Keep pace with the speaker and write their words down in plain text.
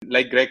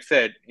like Greg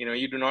said,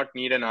 you do not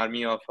need an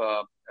army of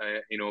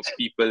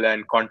people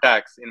and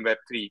contacts in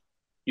Web3.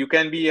 You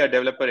can be a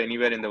developer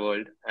anywhere in the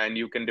world, and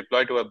you can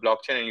deploy to a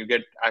blockchain, and you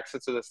get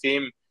access to the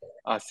same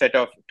set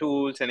of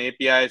tools and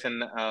APIs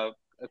and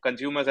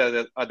consumers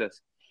as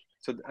others.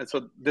 So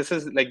this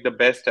is like the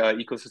best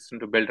ecosystem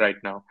to build right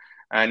now.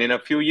 And in a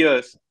few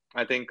years,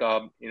 I think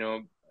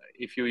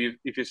if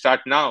you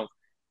start now,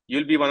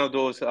 you'll be one of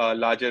those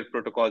larger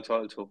protocols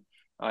also.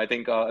 I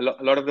think a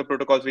lot of the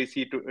protocols we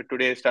see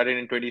today started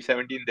in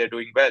 2017. They're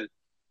doing well,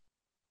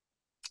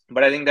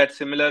 but I think that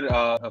similar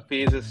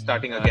phase is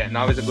starting again.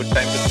 Now is a good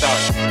time to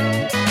start.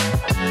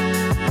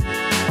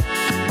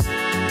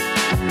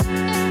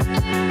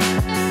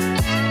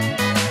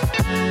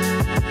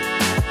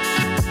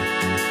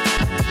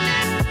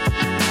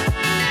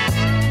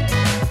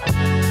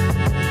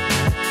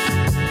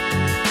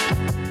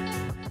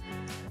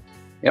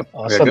 Yep.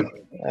 Awesome.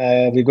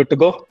 We good to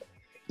go?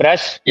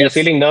 Prash, Yes. You're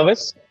feeling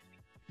nervous?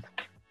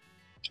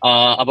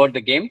 About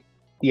the game?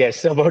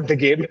 Yes, about the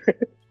game.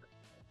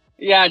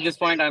 Yeah, at this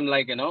point, I'm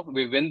like,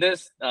 we win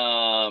this.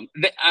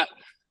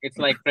 It's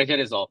like pressure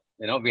is off.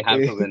 We have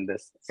to win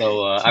this.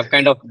 So I've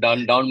kind of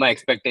done down my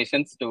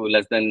expectations to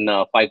less than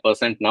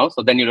 5% now.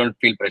 So then you don't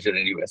feel pressure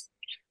anyways.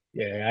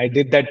 Yeah, I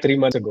did that 3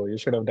 months ago. You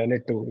should have done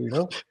it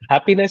too.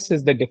 Happiness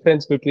is the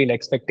difference between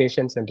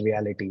expectations and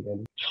reality.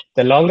 And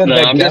the longer No,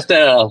 that I'm gap, just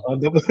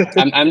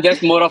I'm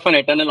just more of an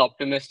eternal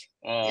optimist.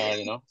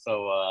 So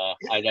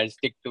I'll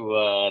stick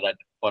to that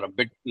for a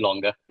bit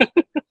longer.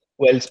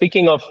 Well,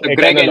 speaking of So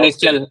Greg and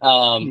eternal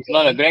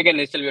Nischal, Greg and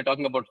Nischal, we were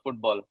talking about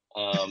football.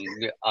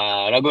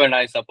 Raghu and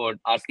I support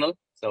Arsenal.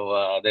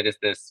 So there is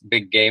this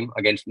big game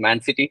against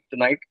Man City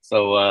tonight.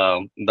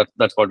 So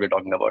that's what we're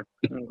talking about.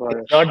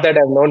 It's not that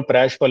I've known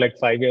Prash for like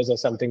 5 years or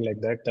something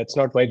like that. That's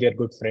not why we are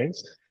good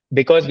friends.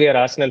 Because we are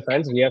Arsenal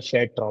fans, we have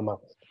shared trauma.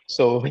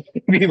 So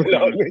we will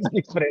always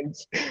be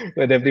friends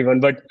with everyone.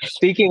 But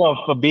speaking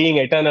of being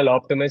eternal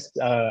optimists,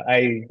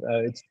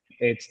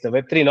 it's the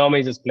Web3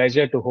 Normies'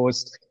 pleasure to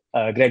host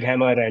Greg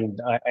Hammer and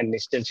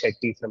Nischal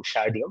Shetty from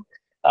Shardeum.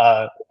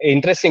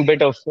 Interesting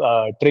bit of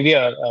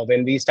trivia.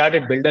 When we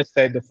started Builders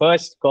Fair, the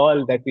first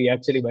call that we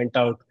actually went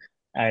out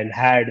and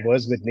had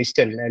was with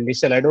Nischal. And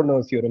Nischal, I don't know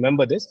if you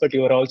remember this, but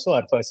you were also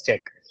our first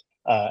check.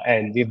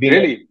 And we've been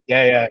Really?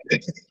 Yeah.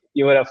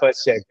 You were our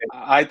first check.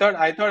 I thought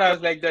I was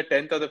like the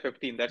 10th or the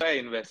 15th. That's why I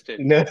invested.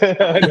 No. You didn't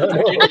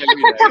tell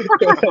me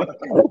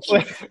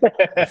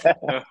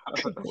that.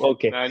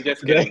 Okay. No, I'm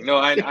just kidding. No,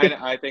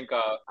 I think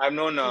I've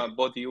known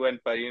both you and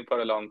Pareen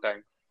for a long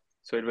time.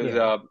 So it was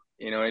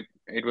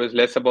it was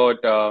less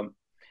about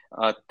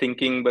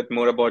thinking, but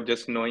more about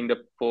just knowing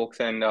the folks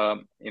and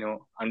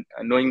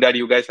knowing that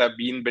you guys have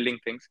been building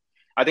things.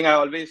 I think I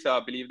always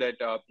believe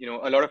that a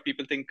lot of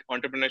people think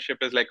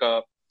entrepreneurship is like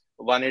a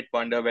one-hit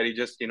wonder where you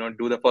just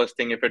do the first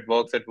thing. If it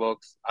works, it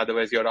works.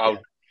 Otherwise, you're out.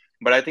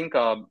 But I think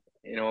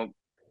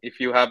if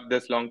you have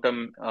this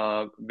long-term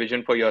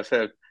vision for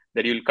yourself,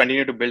 that you'll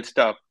continue to build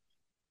stuff,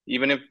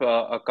 even if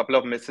a couple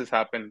of misses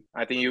happen.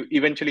 I think you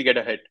eventually get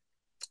ahead.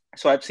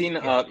 So I've seen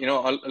a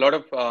lot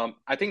of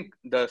I think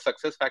the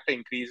success factor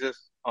increases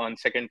on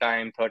second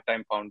time, third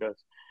time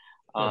founders.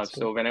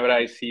 So whenever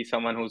I see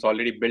someone who's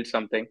already built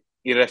something,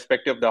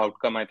 irrespective of the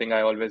outcome, I think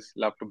I always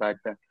love to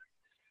back them.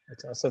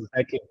 That's awesome.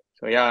 Thank you.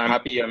 So yeah, I'm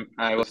happy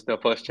I was the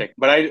first check.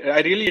 But I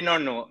really did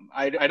not know.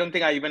 I don't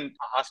think I even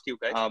asked you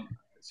guys.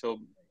 So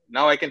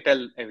now I can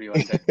tell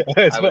everyone that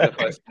I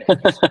was the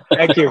first check.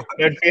 Thank you.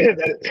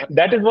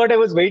 That is what I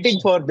was waiting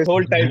for this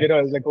whole time.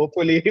 I was like,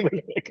 hopefully.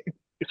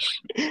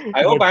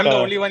 I hope I'm the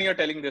only one you're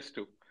telling this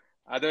to.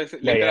 Otherwise,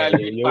 later I'll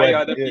meet 5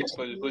 other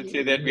people who'll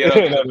say that we are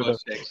also the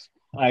first checks.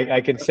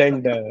 I can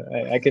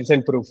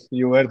send proof.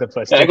 You were the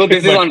first. Raghu,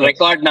 this is on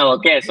record now,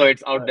 okay? So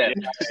it's out there.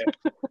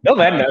 No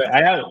man,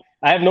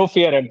 I have no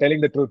fear. I'm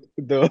telling the truth,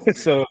 though.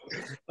 So,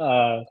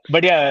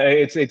 but yeah,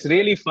 it's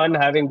really fun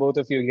having both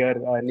of you here.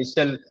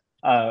 Nischal,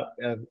 a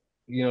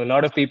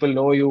lot of people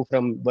know you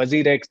from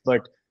WazirX,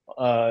 but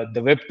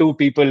the Web2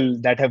 people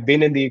that have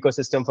been in the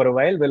ecosystem for a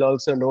while will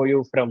also know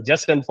you from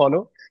Just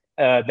Unfollow,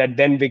 that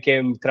then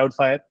became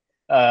Crowdfire,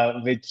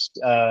 which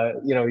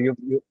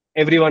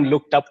everyone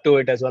looked up to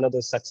it as one of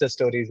those success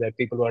stories that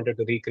people wanted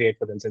to recreate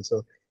for themselves.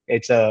 So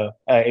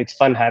it's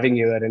fun having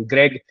you here. And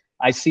Greg,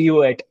 I see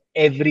you at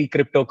every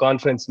crypto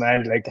conference,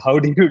 man. Like, how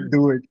do you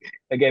do it?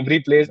 Like every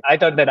place. I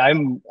thought that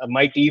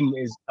my team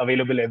is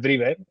available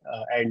everywhere,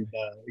 and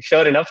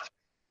sure enough,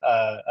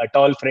 a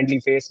tall, friendly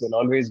face will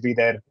always be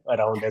there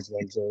around as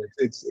well. So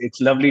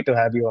it's lovely to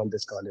have you on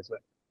this call as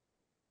well.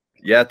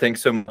 Yeah,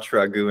 thanks so much,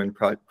 Raghu and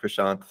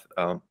Prashant.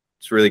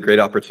 It's a really great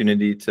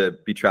opportunity to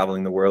be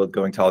traveling the world,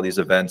 going to all these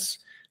events.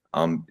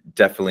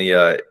 Definitely,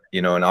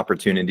 an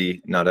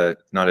opportunity, not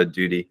a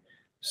duty.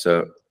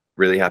 So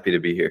really happy to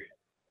be here.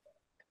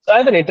 So I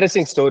have an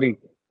interesting story.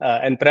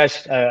 And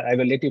Prash, I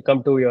will let you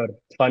come to your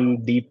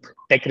fun, deep,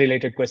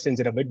 tech-related questions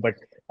in a bit. But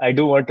I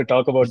do want to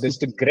talk about this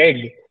to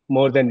Greg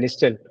more than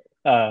Nischal.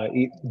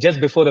 Just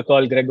before the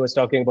call, Greg was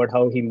talking about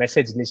how he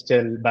messaged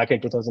Nischal back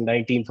in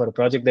 2019 for a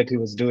project that he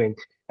was doing.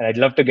 And I'd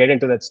love to get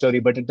into that story,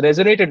 but it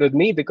resonated with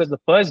me because the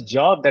first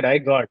job that I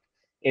got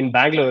in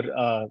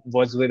Bangalore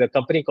was with a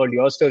company called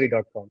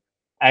yourstory.com.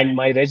 And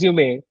my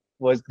resume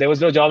was, there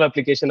was no job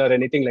application or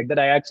anything like that.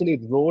 I actually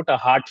wrote a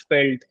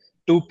heartfelt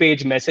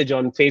 2-page message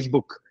on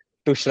Facebook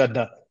to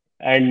Shraddha.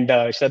 And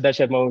Shraddha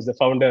Sharma was the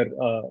founder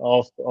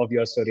of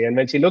Your Story. And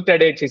when she looked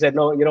at it, she said,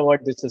 "No, you know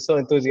what? This is so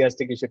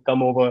enthusiastic. You should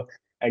come over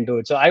and do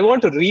it." So I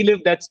want to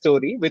relive that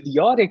story with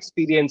your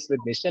experience with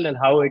Nischal and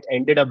how it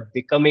ended up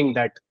becoming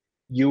that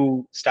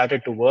you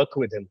started to work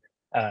with him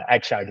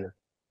at Shardeum.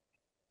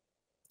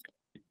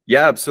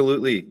 Yeah,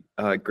 absolutely.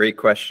 Great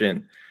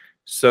question.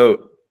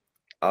 So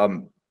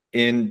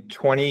in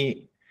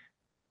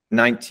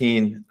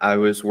 2019, I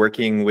was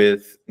working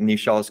with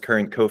Nishal's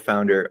current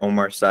co-founder,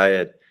 Omar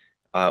Syed.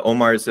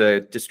 Omar's a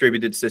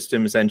distributed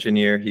systems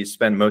engineer. He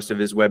spent most of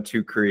his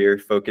Web2 career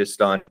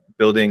focused on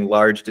building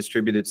large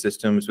distributed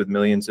systems with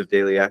millions of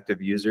daily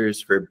active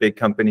users for big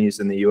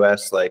companies in the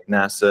US like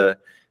NASA,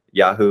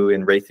 Yahoo,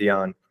 and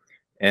Raytheon.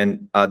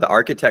 And the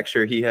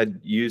architecture he had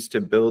used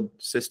to build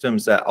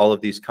systems at all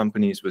of these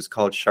companies was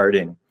called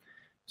Shardeum.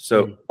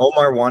 So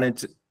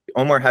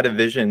Omar had a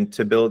vision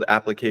to build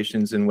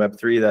applications in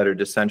Web3 that are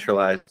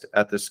decentralized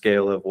at the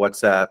scale of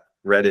WhatsApp,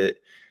 Reddit,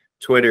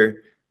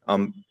 Twitter,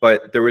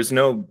 but there was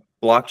no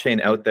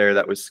blockchain out there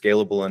that was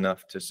scalable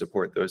enough to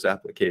support those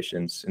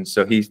applications. And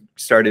so he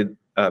started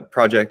a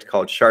project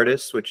called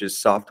Shardus, which is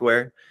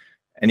software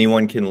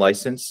anyone can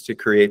license to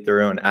create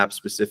their own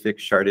app-specific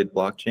sharded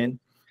blockchain.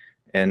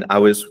 And I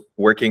was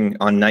working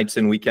on nights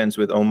and weekends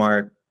with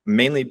Omar.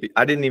 Mainly,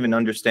 I didn't even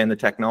understand the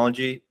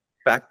technology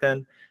back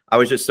then. I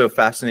was just so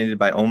fascinated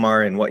by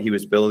Omar and what he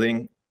was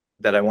building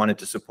that I wanted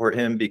to support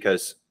him,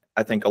 because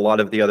I think a lot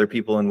of the other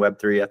people in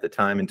Web3 at the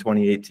time in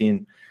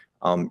 2018,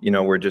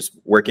 were just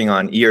working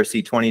on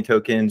ERC20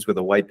 tokens with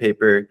a white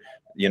paper.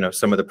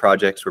 Some of the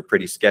projects were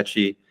pretty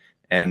sketchy,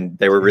 and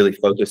they were really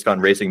focused on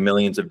raising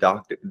millions of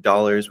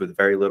dollars with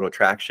very little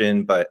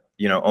traction. But,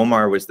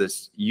 Omar was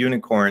this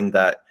unicorn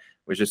that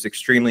was just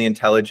extremely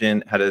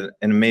intelligent, had an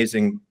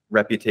amazing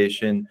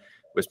reputation,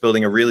 was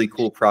building a really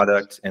cool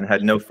product, and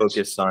had no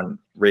focus on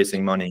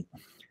raising money.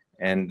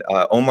 And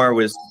Omar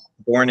was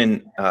born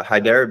in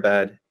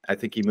Hyderabad. I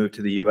think he moved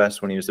to the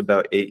US when he was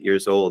about 8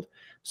 years old.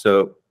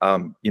 So,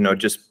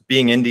 just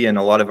being Indian,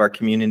 a lot of our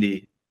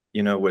community,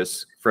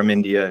 was from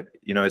India,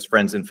 his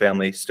friends and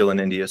family still in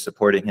India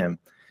supporting him.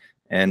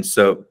 And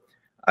so,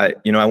 I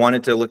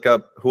wanted to look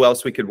up who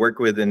else we could work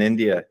with in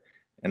India.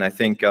 And I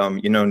think,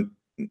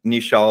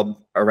 Nischal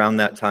around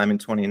that time in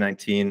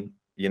 2019,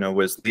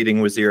 was leading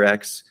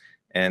WazirX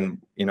and,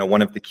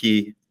 one of the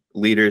key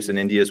leaders in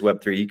India's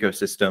Web3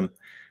 ecosystem.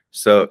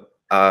 So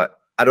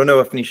I don't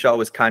know if Nischal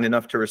was kind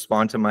enough to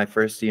respond to my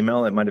first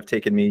email. It might have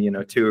taken me,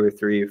 2 or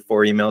 3 or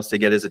 4 emails to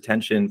get his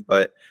attention,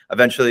 but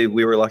eventually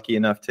we were lucky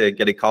enough to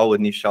get a call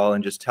with Nischal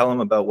and just tell him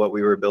about what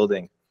we were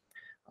building.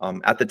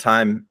 At the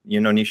time,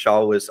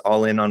 Nischal was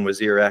all in on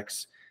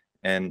WazirX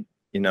and,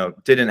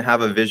 didn't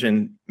have a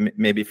vision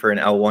maybe for an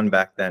L1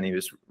 back then. He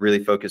was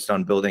really focused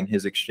on building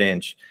his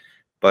exchange.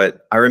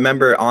 But I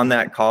remember on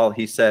that call,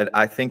 he said,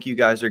 "I think you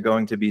guys are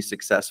going to be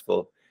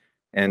successful."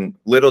 And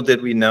little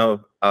did we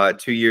know,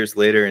 2 years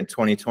later in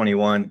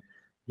 2021,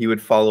 he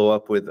would follow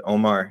up with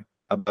Omar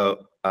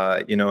about,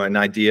 an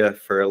idea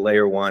for a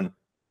layer 1,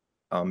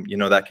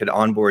 that could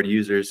onboard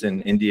users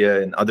in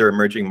India and other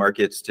emerging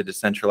markets to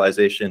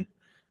decentralization,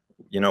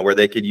 where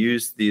they could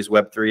use these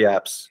Web3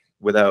 apps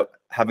without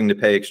having to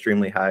pay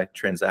extremely high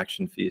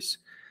transaction fees.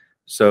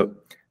 So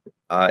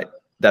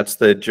that's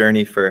the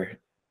journey for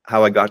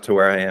how I got to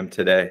where I am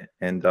today.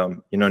 And,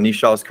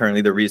 Nischal is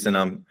currently the reason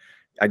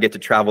I get to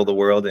travel the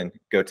world and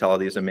go to all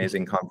these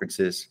amazing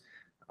conferences.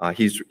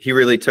 He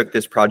really took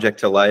this project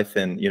to life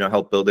and,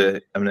 helped build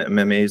an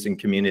amazing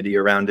community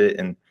around it,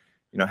 and,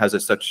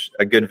 has such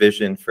a good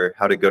vision for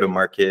how to go to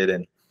market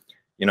and,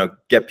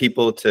 get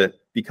people to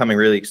becoming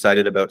really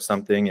excited about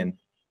something and,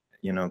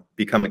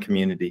 become a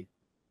community.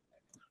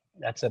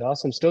 That's an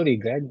awesome story,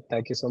 Greg.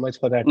 Thank you so much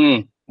for that.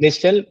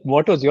 Nischal,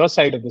 what was your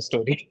side of the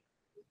story?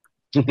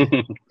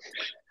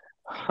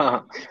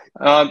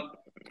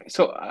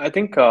 So I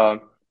think,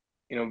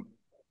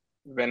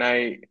 when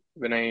I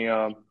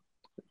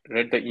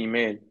read the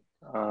email,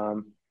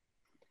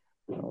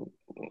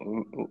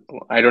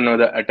 I don't know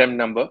the attempt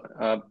number,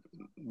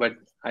 but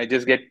I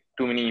just get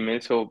too many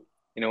emails. So,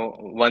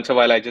 once a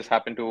while I just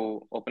happen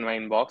to open my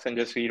inbox and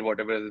just read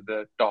whatever is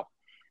the top.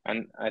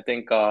 And I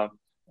think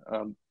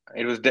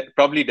it was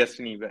probably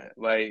destiny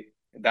why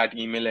that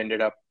email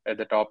ended up at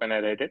the top, and I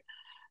read it.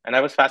 And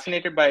I was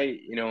fascinated by,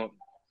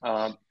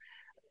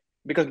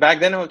 because back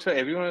then also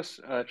everyone was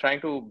trying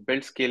to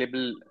build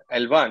scalable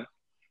L1,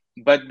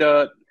 but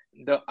the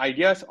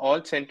ideas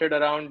all centered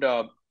around,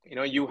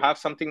 you have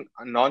something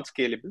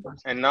non-scalable,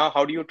 and now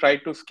how do you try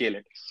to scale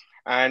it?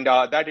 And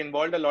that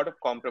involved a lot of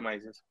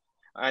compromises.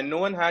 And no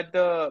one had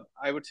no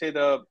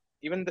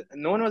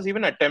one was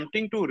even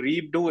attempting to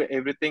redo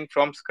everything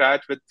from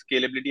scratch with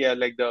scalability as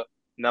like the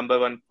number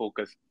one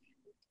focus.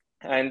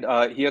 And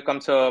here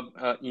comes a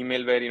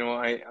email where,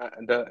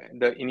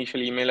 the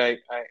initial email, I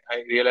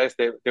realized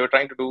they were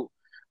trying to do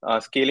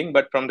scaling,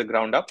 but from the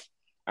ground up.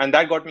 And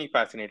that got me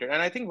fascinated.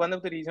 And I think one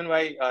of the reason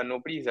why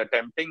nobody is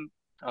attempting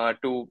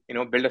to,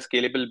 build a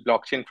scalable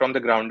blockchain from the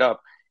ground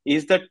up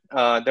is that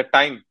the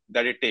time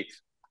that it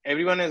takes.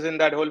 Everyone is in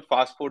that whole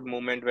fast food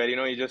movement where,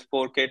 you just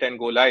fork it and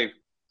go live,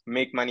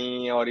 make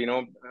money, or,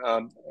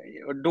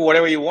 do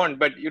whatever you want,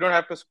 but you don't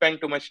have to spend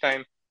too much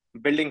time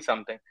building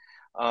something.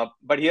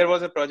 But here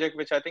was a project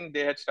which I think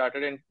they had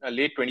started in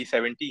late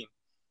 2017,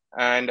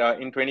 and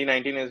in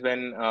 2019 is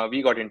when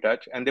we got in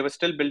touch, and they were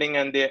still building,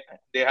 and they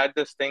had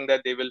this thing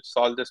that they will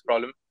solve this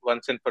problem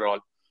once and for all.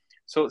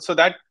 So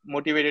that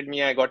motivated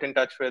me. I got in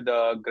touch with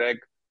Greg,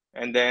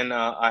 and then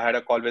I had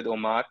a call with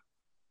Omar,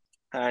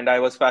 and I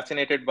was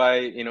fascinated by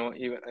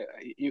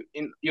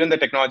even the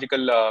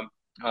technological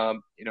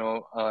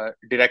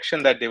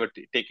direction that they were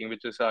taking,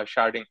 which is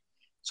sharding.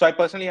 So I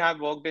personally have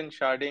worked in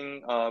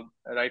sharding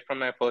right from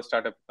my first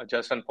startup,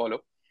 Just and Follow,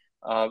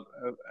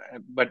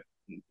 but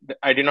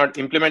I did not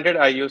implement it.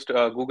 I used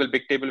Google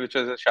Bigtable, which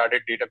was a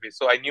sharded database.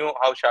 So I knew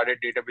how sharded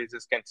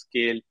databases can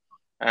scale,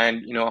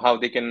 and how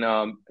they can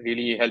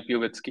really help you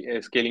with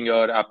scaling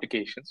your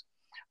applications.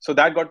 So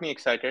that got me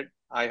excited.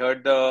 I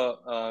heard the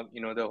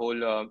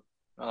whole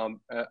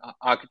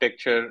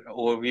architecture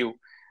overview,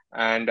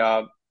 and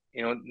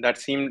that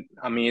seemed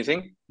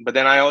amazing. But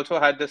then I also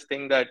had this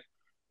thing that,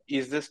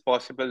 is this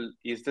possible?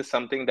 Is this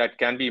something that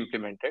can be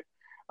implemented?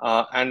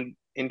 And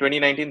in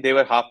 2019, they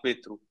were halfway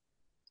through.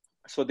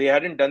 So they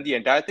hadn't done the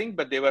entire thing,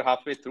 but they were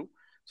halfway through.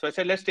 So I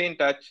said, let's stay in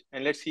touch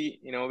and let's see,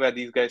 where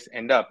these guys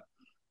end up.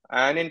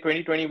 And in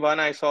 2021,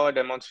 I saw a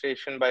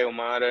demonstration by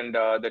Omar and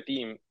the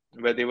team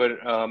where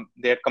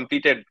they had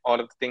completed all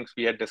of the things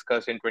we had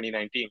discussed in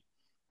 2019.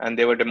 And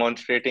they were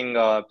demonstrating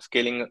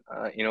scaling,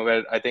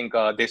 where I think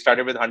they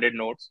started with 100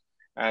 nodes,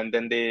 and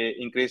then they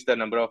increased the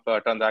number of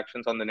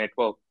transactions on the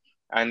network,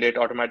 and it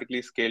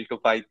automatically scaled to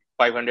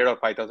 500 or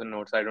 5,000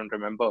 nodes. I don't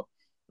remember.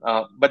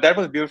 But that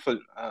was beautiful.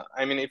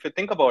 I mean, if you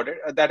think about it,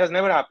 that has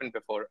never happened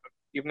before.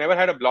 You've never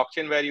had a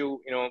blockchain where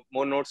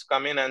more nodes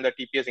come in and the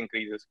TPS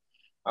increases.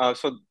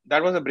 So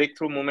that was a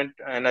breakthrough moment,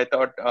 and I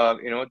thought,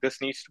 this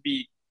needs to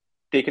be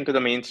taken to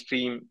the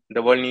mainstream.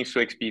 The world needs to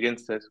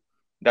experience this.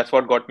 That's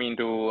what got me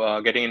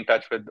into getting in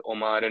touch with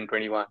Omar in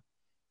 21.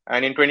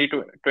 And in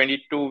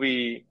 2022,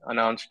 we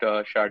announced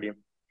Shardeum.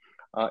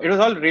 It was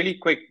all really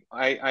quick.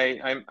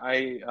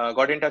 I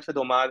got in touch with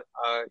Omar,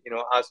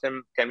 asked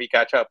him, can we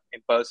catch up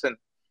in person?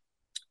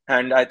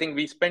 And I think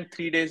we spent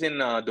 3 days in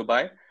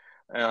Dubai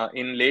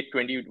in late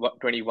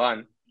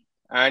 2021.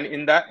 And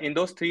in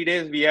those 3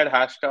 days, we had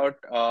hashed out,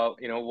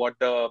 what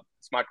the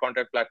smart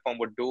contract platform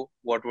would do,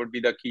 what would be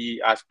the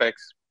key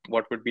aspects,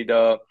 what would be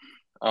the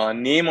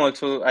name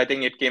also. I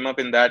think it came up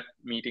in that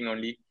meeting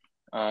only.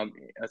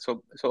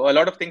 So a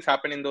lot of things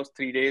happened in those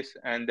 3 days,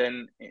 and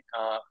then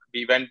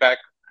we went back,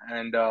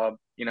 and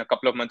in a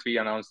couple of months we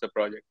announced the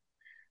project.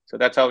 So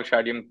that's how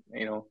Shardeum,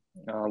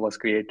 was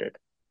created.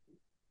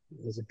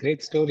 It's a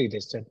great story,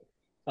 Nischal.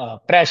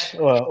 Prash,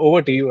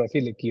 over to you. I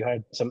feel like you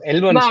had some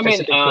L1 No, I mean,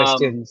 specific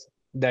questions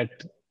that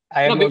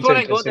I am no, also before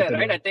I go interested there, to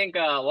right? know. I think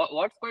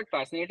what's quite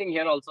fascinating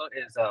here also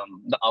is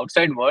the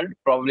outside world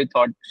probably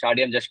thought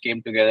Shardeum just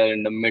came together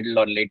in the middle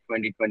or late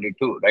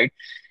 2022, right?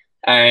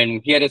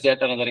 And here is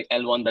yet another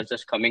L1 that's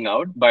just coming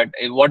out. But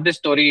what this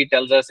story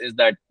tells us is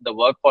that the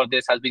work for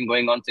this has been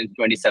going on since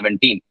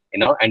 2017,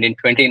 and in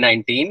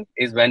 2019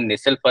 is when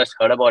Nischal first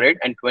heard about it,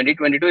 and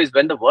 2022 is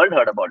when the world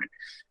heard about it.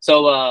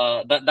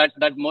 So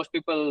that most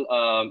people,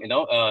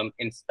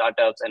 in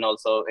startups and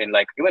also in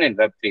even in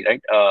Web3,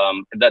 right?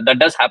 That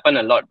does happen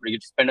a lot. You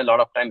spend a lot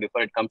of time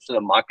before it comes to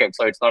the market.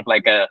 So it's not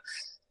like a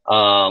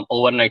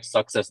overnight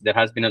success. There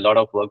has been a lot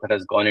of work that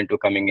has gone into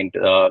coming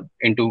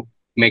into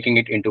making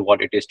it into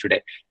what it is today.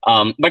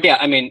 But yeah,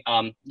 I mean,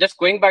 just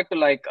going back to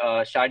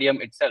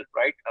Shardeum itself,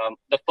 right?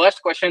 The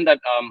first question that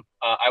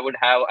I would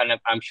have, and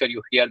I'm sure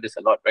you hear this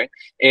a lot, right,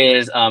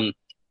 is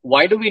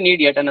why do we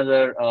need yet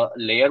another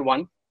layer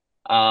one?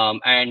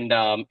 And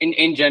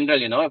in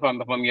general,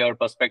 from your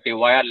perspective,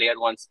 why are layer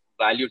ones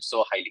valued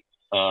so highly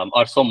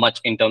or so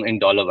much in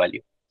dollar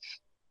value?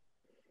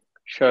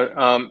 Sure.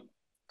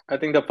 I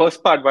think the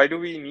first part, why do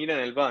we need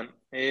an L1,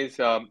 is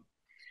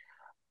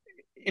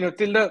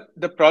till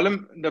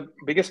the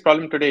biggest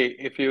problem today,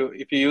 if you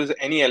use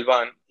any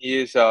L1,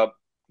 is the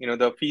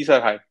fees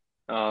are high.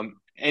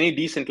 Any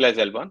decentralized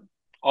L1,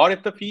 or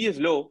if the fee is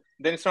low,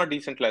 then it's not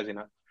decentralized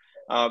enough.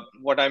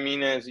 What I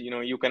mean is,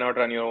 you cannot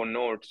run your own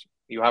nodes.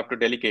 You have to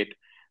delegate.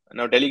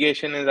 Now,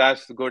 delegation is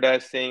as good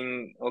as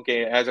saying,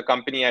 okay, as a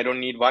company, I don't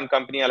need one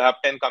company. I'll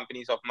have 10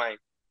 companies of mine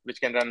which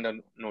can run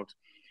the nodes.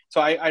 So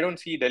I don't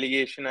see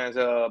delegation as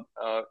a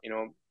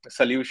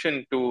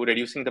solution to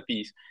reducing the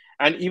fees.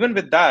 And even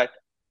with that,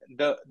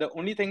 the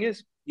only thing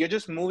is you're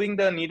just moving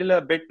the needle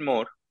a bit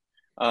more.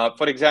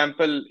 For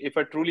example, if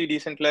a truly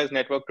decentralized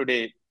network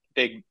today,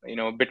 take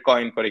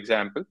Bitcoin for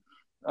example,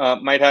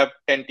 might have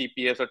 10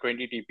 TPS or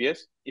 20 TPS.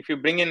 If you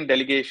bring in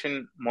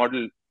delegation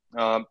model,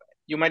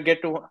 you might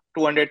get to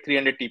 200,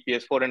 300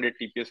 TPS, 400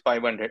 TPS,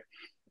 500,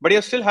 but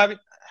you're still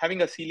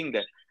having a ceiling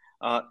there.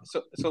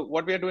 So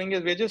what we are doing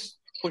is we're just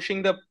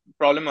pushing the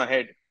problem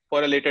ahead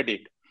for a later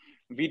date.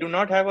 We do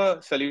not have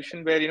a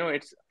solution where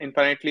it's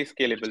infinitely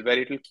scalable, where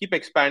it will keep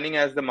expanding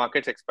as the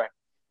markets expand.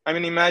 I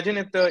mean, imagine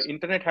if the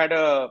internet had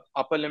a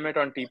upper limit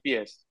on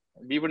TPS,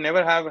 we would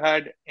never have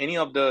had any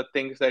of the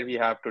things that we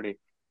have today.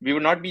 We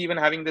would not be even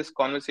having this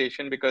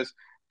conversation because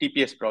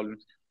TPS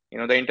problems.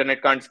 The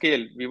internet can't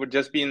scale. We would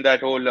just be in that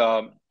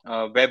whole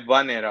Web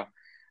 1 era.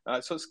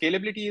 So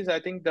scalability is, I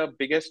think, the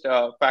biggest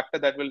factor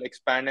that will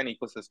expand an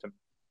ecosystem.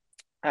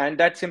 And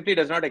that simply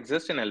does not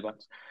exist in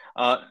L1s.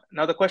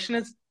 Now, the question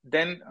is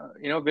then,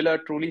 will a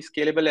truly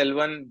scalable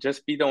L1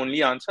 just be the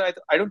only answer?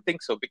 I don't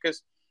think so,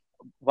 because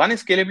one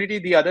is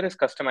scalability, the other is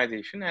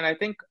customization. And I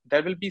think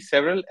there will be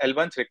several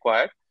L1s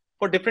required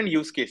for different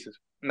use cases.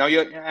 Now,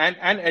 and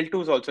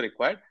L2 is also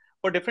required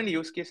for different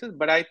use cases.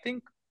 But I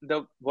think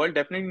the world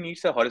definitely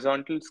needs a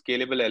horizontal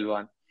scalable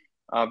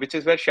L1, which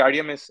is where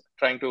Shardeum is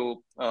trying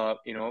to,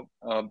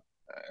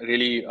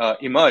 really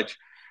emerge.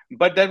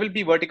 But there will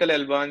be vertical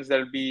L1s, there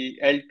will be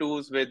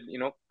L2s with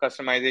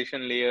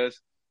customization layers,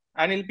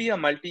 and it'll be a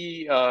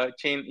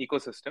multi-chain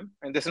ecosystem.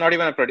 And this is not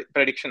even a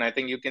prediction. I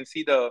think you can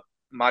see the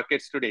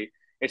markets today.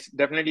 It's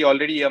definitely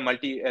already a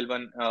multi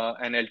L1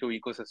 and L2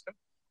 ecosystem,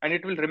 and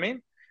it will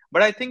remain.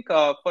 But I think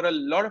for a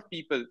lot of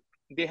people,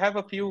 they have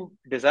a few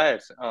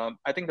desires.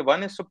 I think the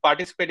one is to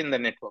participate in the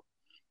network,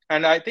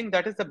 and I think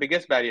that is the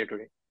biggest barrier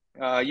today.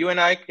 You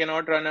and I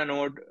cannot run a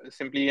node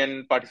simply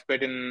and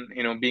participate in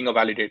being a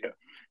validator.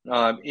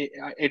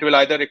 It will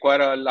either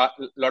require a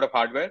lot of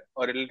hardware,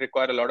 or it will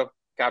require a lot of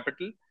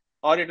capital,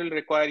 or it will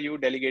require you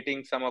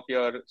delegating some of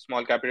your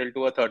small capital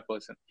to a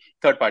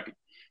third party.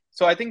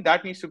 So I think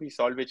that needs to be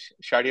solved, which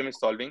Shardeum is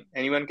solving.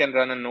 Anyone can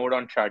run a node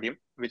on Shardeum,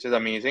 which is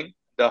amazing.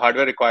 The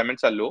hardware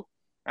requirements are low.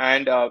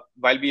 And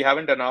while we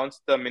haven't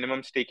announced the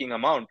minimum staking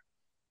amount,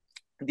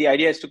 the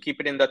idea is to keep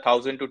it in the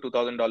 $1,000 to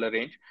 $2,000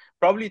 range,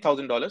 probably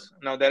 $1,000.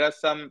 Now, there are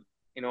some,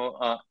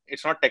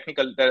 it's not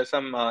technical. There are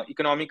some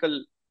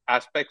economical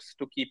aspects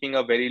to keeping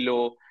a very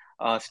low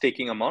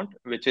staking amount,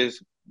 which is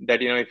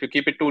that, if you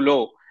keep it too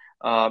low,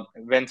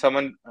 when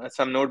some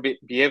node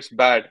behaves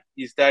bad,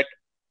 is that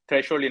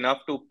threshold enough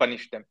to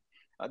punish them?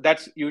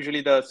 That's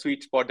usually the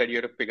sweet spot that you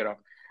have to figure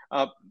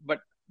out.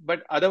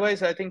 But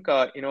otherwise, I think,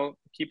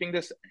 keeping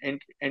this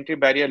entry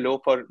barrier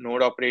low for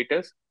node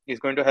operators is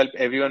going to help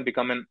everyone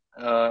become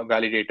a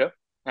validator.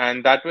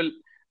 And that will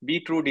be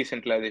true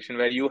decentralization,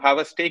 where you have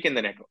a stake in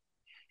the network.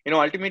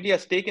 Ultimately, a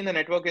stake in the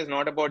network is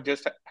not about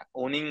just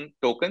owning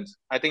tokens.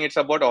 I think it's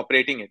about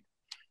operating it.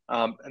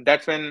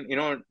 That's when,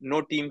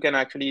 no team can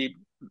actually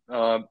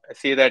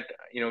say that,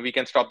 we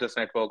can stop this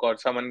network, or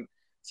someone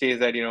says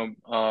that,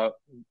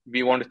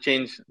 we want to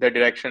change the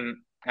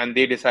direction, and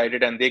they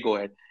decided and they go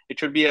ahead. It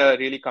should be a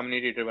really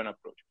community driven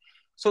approach.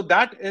 So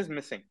that is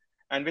missing.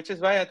 And which is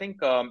why I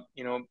think,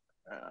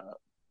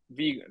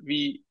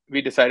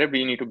 we decided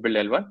we need to build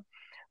L1.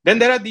 Then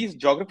there are these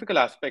geographical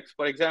aspects.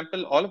 For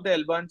example, all of the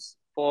L1s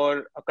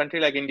for a country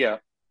like India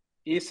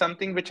is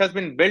something which has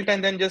been built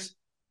and then just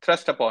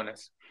thrust upon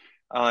us.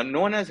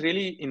 No one has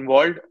really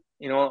involved,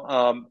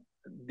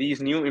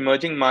 these new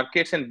emerging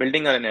markets in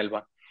building an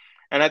L1.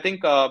 And I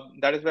think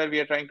that is where we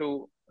are trying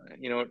to,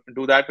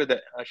 do that with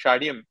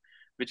Shardeum,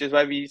 which is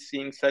why we're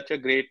seeing such a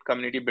great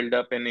community build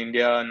up in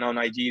India, now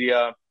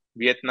Nigeria,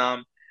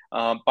 Vietnam,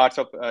 parts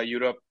of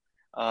Europe.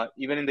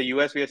 Even in the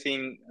US, we are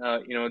seeing,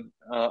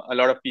 a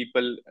lot of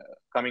people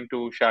coming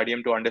to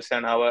Shardeum to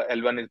understand how a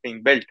L1 is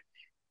being built.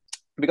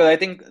 Because I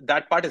think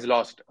that part is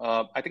lost.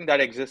 I think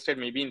that existed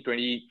maybe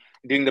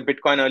during the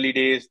Bitcoin early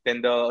days,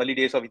 then the early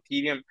days of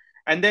Ethereum.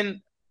 And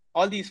then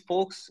all these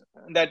folks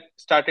that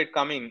started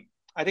coming,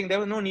 I think there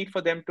was no need for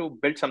them to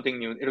build something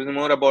new. It was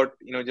more about,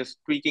 just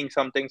tweaking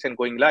some things and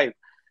going live.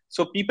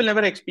 So people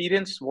never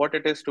experienced what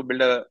it is to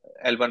build a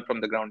L1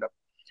 from the ground up.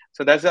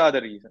 So that's the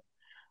other reason.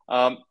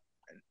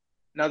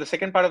 Now, the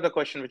second part of the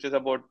question, which is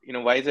about,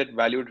 why is it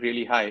valued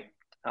really high?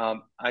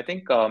 I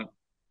think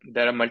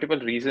there are multiple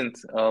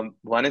reasons.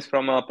 One is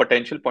from a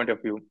potential point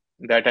of view,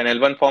 that an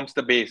L1 forms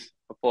the base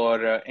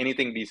for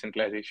anything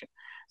decentralization.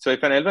 So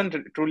if an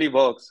L1 truly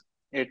works,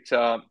 it's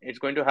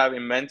going to have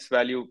immense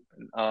value,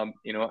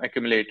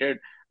 accumulated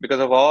because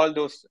of all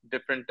those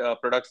different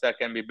products that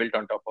can be built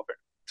on top of it.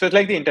 So it's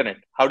like the internet.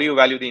 How do you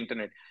value the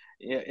internet?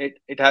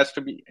 It has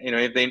to be,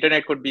 if the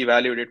internet could be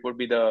valued, it would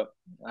be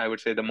I would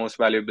say, the most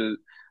valuable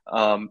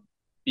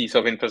piece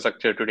of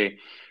infrastructure today.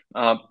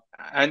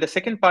 And the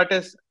second part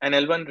is an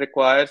L1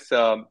 requires,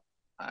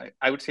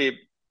 I would say,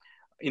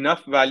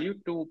 enough value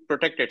to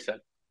protect itself.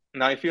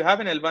 Now, if you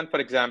have an L1, for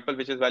example,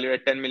 which is valued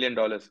at $10 million,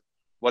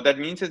 what that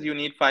means is you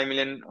need 5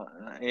 million,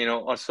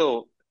 or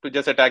so to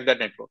just attack that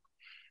network,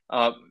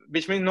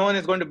 which means no one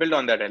is going to build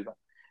on that L1.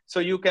 So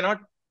you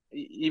cannot,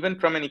 even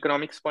from an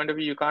economics point of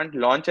view, you can't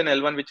launch an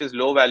L1 which is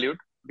low valued,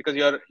 because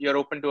you're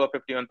open to a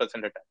 51%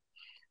 attack.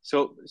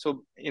 So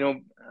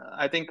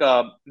I think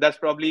that's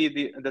probably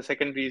the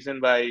second reason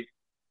why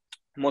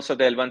most of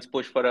the L1s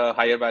push for a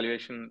higher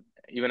valuation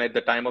even at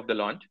the time of the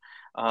launch.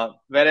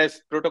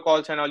 Whereas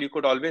protocols and all, you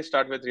could always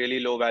start with really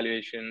low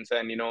valuations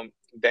and,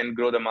 then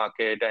grow the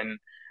market, and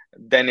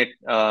then it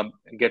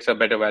gets a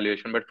better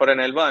valuation. But for an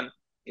L1,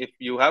 if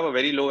you have a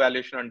very low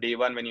valuation on day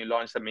one when you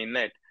launch the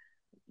mainnet,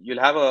 you'll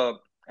have a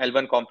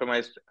L1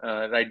 compromised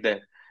right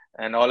there,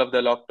 and all of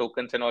the locked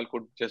tokens and all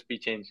could just be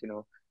changed,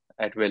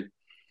 at will.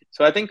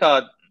 So I think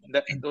that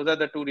those are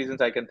the two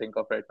reasons I can think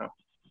of right now.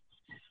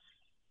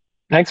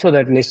 Thanks for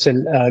that,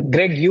 Nischal.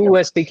 Greg, you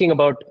were speaking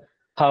about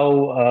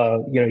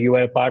how you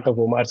were part of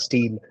Omar's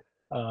team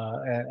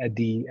at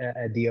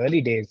the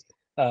early days.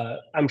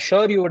 I'm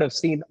sure you would have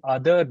seen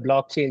other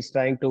blockchains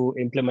trying to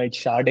implement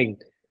sharding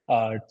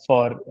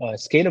for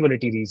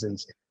scalability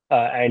reasons.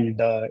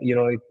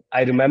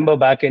 I remember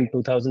back in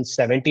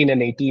 2017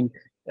 and 18,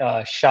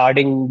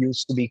 sharding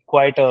used to be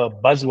quite a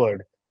buzzword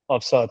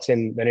of sorts,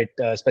 and when it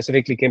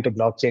specifically came to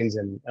blockchains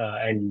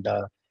and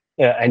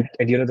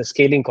the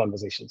scaling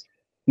conversations.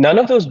 None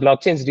of those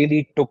blockchains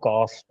really took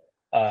off,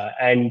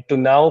 and to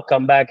now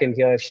come back and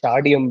hear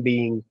Shardeum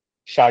being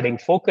sharding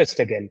focused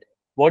again,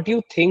 what do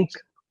you think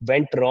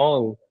went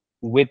wrong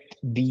with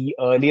the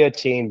earlier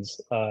chains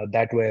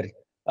that were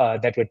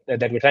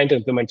trying to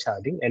implement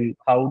sharding, and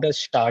how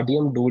does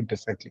Shardeum do it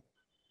differently?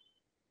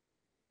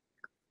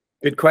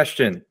 Good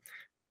question.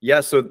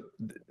 Yeah, so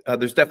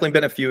there's definitely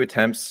been a few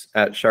attempts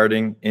at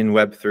sharding in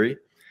Web3.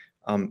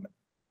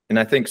 And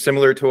I think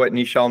similar to what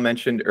Nischal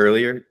mentioned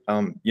earlier,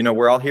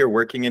 we're all here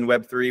working in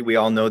Web3. We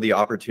all know the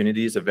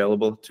opportunities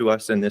available to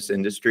us in this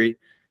industry.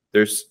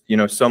 There's,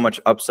 so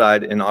much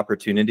upside and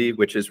opportunity,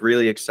 which is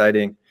really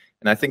exciting.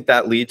 And I think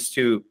that leads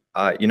to,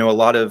 a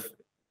lot of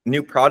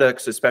new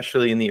products,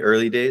 especially in the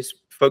early days,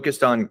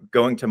 focused on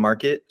going to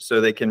market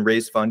so they can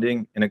raise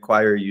funding and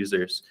acquire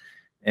users.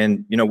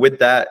 And, with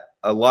that,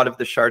 a lot of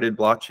the sharded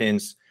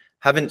blockchains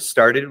haven't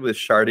started with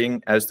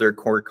sharding as their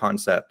core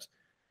concept.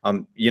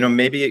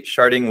 Maybe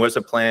sharding was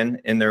a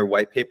plan in their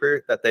white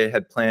paper that they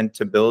had planned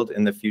to build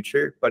in the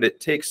future, but it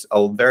takes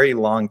a very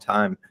long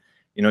time,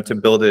 to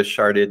build a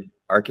sharded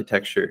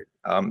architecture.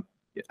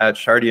 At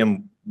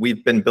Shardeum,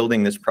 we've been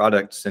building this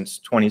product since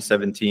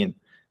 2017,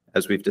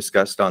 as we've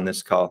discussed on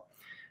this call.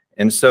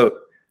 And so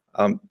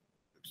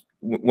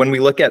when we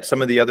look at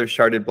some of the other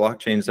sharded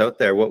blockchains out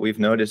there, what we've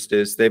noticed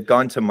is they've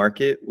gone to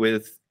market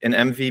with an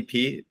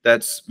MVP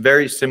that's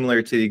very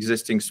similar to the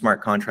existing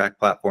smart contract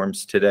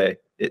platforms today.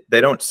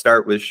 They don't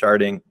start with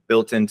sharding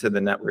built into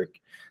the network.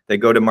 They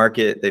go to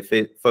market,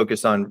 they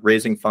focus on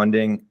raising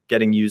funding,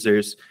 getting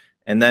users,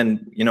 and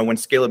then, when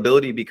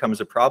scalability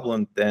becomes a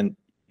problem, then,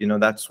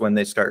 that's when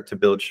they start to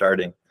build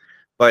sharding.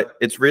 But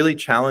it's really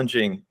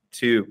challenging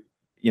to,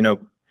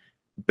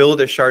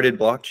 build a sharded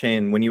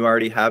blockchain when you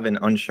already have an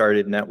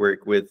unsharded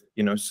network with,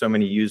 so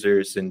many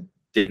users and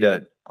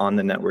data on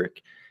the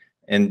network.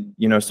 And,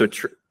 so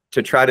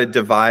to try to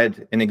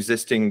divide an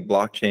existing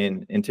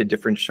blockchain into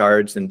different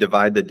shards and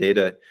divide the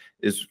data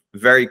is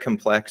very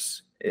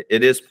complex.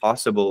 It is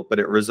possible, but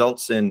it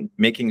results in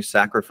making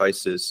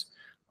sacrifices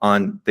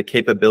on the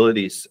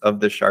capabilities of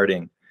the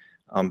sharding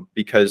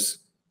because,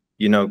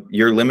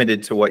 you're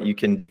limited to what you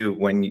can do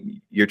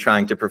when you're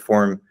trying to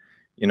perform,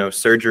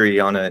 surgery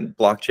on a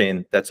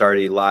blockchain that's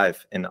already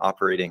live and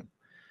operating.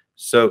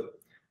 So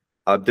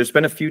there's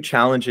been a few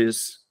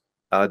challenges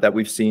that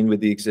we've seen with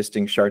the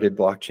existing sharded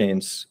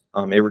blockchains.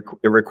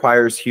 It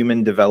requires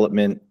human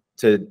development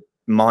to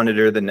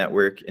monitor the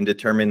network and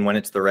determine when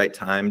it's the right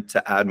time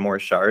to add more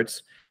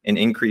shards and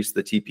increase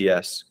the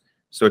TPS.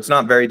 So it's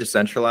not very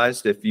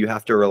decentralized if you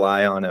have to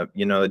rely on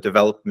a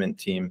development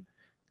team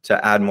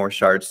to add more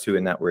shards to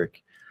a network.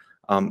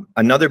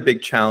 Another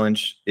big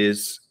challenge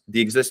is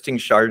the existing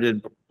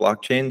sharded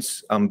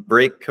blockchains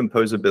break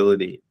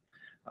composability.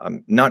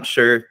 I'm not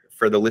sure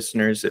for the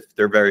listeners if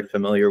they're very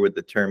familiar with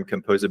the term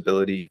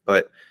composability,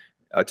 but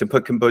to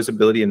put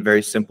composability in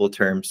very simple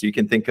terms, you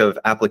can think of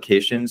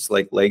applications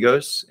like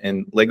Legos,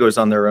 and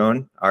Legos on their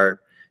own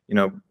are,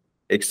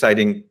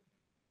 exciting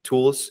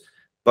tools,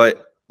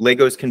 but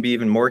Legos can be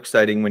even more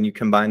exciting when you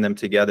combine them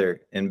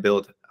together and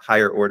build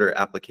higher order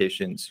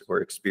applications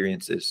or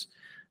experiences.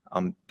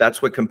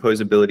 That's what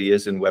composability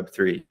is in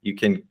Web3. You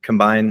can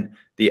combine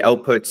the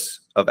outputs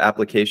of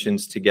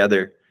applications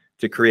together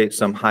to create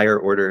some higher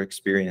order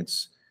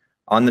experience.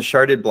 On the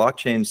sharded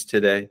blockchains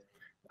today,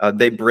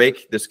 they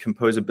break this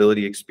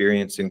composability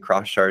experience in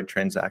cross-shard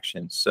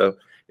transactions. So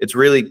it's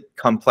really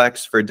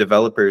complex for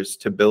developers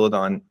to build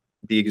on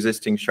the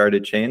existing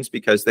sharded chains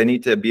because they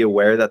need to be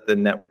aware that the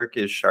network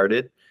is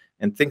sharded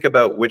and think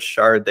about which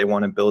shard they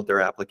want to build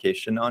their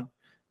application on,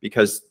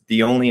 because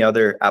the only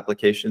other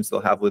applications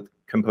they'll have with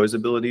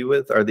composability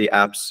with are the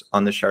apps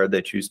on the shard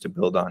they choose to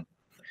build on.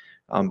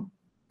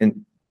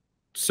 And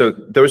so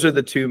those are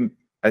the two,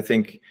 I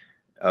think,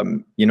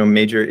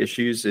 major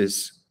issues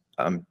is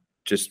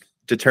just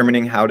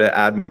determining how to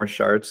add more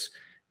shards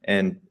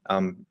and,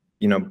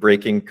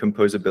 breaking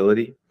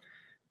composability.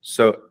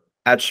 So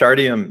at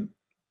Shardeum,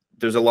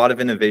 there's a lot of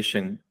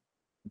innovation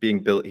being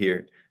built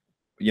here.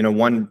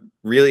 One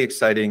really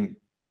exciting,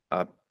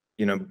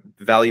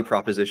 value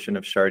proposition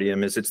of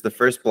Shardeum is it's the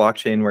first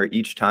blockchain where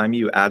each time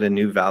you add a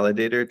new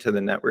validator to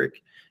the network,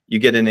 you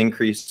get an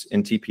increase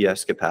in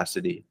TPS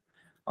capacity.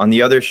 On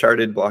the other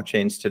sharded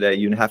blockchains today,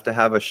 you have to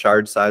have a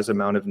shard size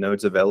amount of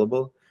nodes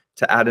available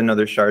to add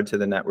another shard to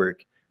the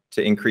network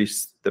to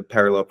increase the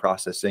parallel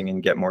processing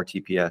and get more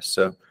TPS.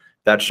 So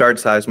that shard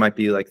size might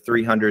be like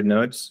 300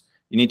 nodes.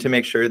 You need to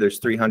make sure there's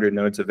 300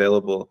 nodes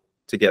available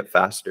to get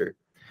faster.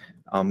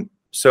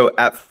 So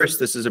at first,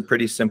 this is a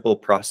pretty simple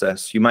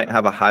process. You might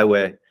have a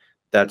highway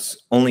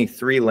that's only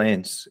 3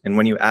 lanes. And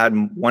when you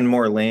add one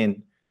more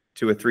lane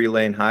to a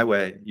 3-lane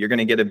highway, you're going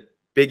to get a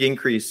big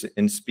increase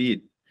in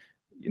speed,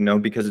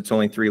 because it's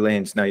only 3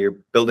 lanes. Now you're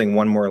building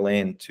one more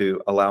lane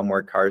to allow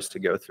more cars to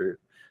go through.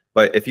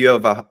 But if you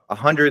have a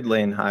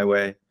 100-lane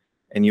highway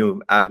and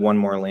you add one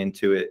more lane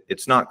to it,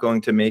 it's not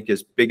going to make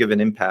as big of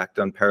an impact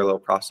on parallel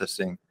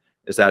processing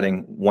as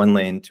adding 1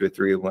 lane to a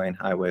 3-lane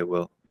highway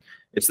will.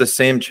 It's the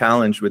same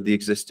challenge with the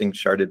existing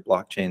sharded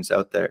blockchains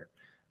out there.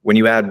 When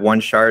you add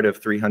 1 shard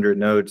of 300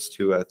 nodes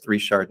to a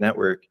 3-shard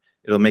network,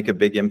 it'll make a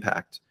big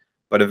impact.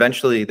 But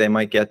eventually they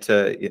might get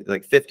to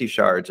like 50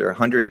 shards or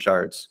 100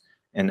 shards,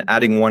 and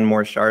adding 1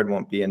 more shard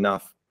won't be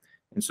enough.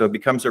 And so it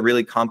becomes a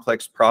really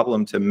complex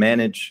problem to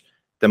manage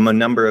the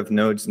number of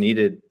nodes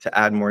needed to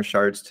add more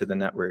shards to the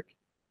network.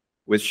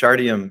 With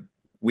Shardeum,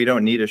 we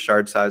don't need a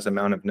shard size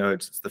amount of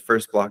nodes. It's the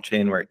first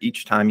blockchain where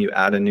each time you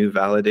add a new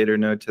validator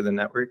node to the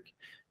network,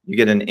 you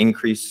get an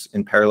increase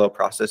in parallel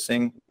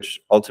processing, which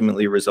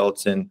ultimately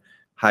results in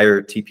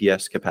higher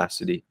TPS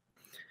capacity.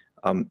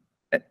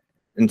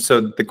 And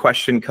so the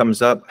question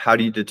comes up, how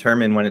do you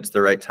determine when it's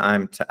the right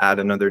time to add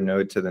another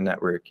node to the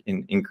network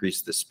and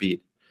increase the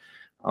speed?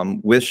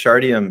 With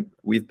Shardeum,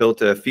 we've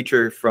built a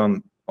feature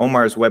from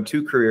Omar's Web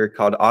 2 career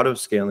called auto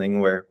scaling,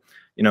 where,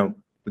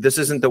 this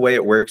isn't the way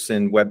it works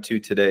in Web 2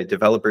 today.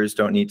 Developers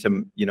don't need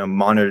to,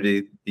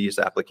 monitor these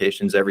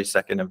applications every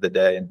second of the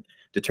day and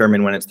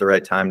determine when it's the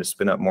right time to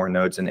spin up more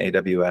nodes in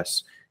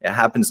AWS. It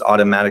happens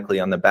automatically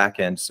on the back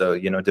end, so,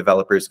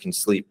 developers can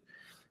sleep.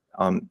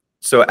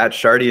 So at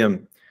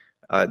Shardeum,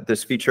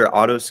 this feature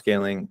auto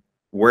scaling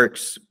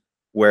works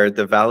where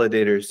the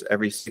validators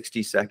every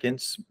 60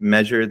 seconds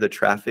measure the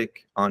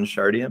traffic on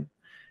Shardeum.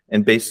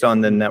 And based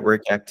on the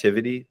network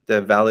activity,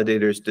 the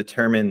validators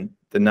determine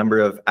the number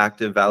of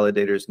active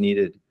validators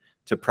needed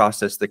to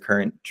process the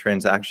current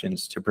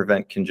transactions to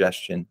prevent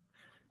congestion.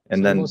 And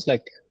it's then almost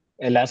like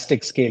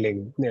elastic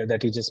scaling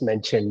that you just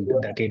mentioned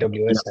that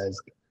AWS has.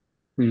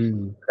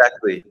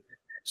 Exactly.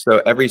 So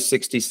every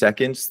 60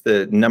 seconds,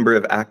 the number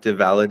of active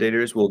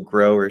validators will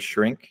grow or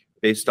shrink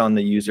based on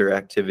the user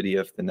activity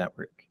of the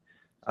network.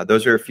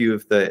 Those are a few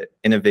of the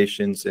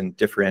innovations and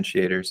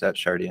differentiators at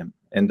Shardeum.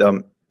 And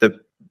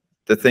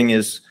the thing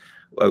is,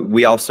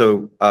 we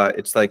also,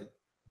 it's like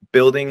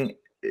building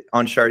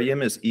on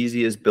Shardeum is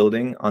easy as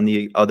building on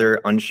the other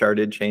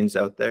unsharded chains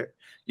out there.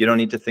 You don't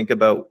need to think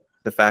about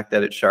the fact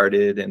that it's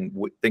sharded and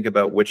think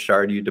about which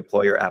shard you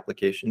deploy your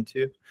application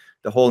to.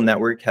 The whole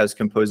network has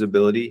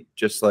composability,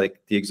 just like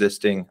the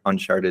existing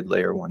uncharted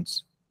layer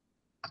ones.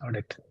 Got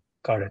it.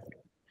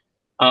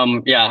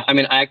 Yeah, I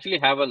mean, I actually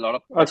have a lot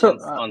of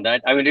questions on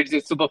that. I mean,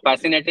 it's super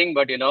fascinating,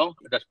 but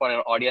just for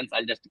our audience,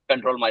 I'll just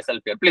control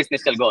myself here. Please,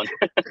 Nischal, go on.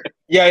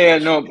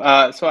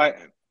 No. So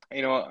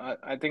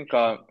I think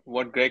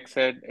what Greg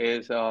said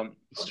is,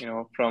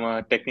 from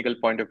a technical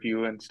point of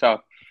view and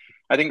stuff.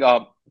 I think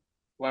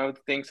one of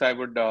the things I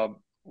would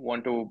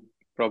want to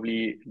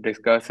probably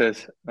discuss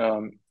is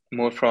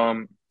more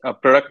from a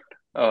product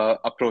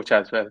approach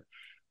as well.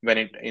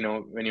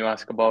 When you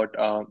ask about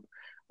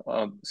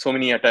so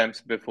many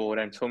attempts before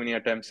and so many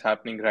attempts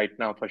happening right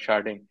now for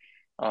sharding,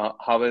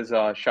 how is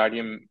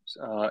Shardeum's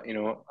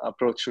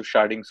approach to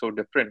sharding so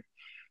different?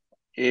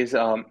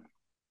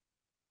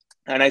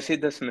 And I see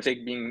this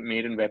mistake being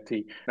made in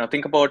Web3. Now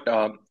think about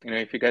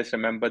if you guys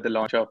remember the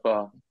launch of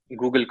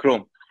Google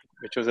Chrome,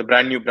 which was a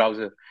brand new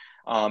browser,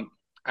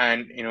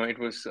 and it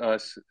was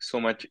so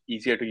much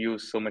easier to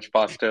use, so much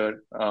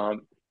faster.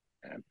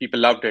 People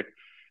loved it.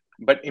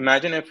 But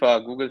imagine if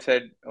Google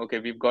said, okay,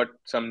 we've got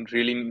some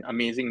really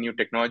amazing new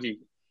technology,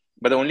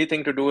 but the only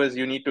thing to do is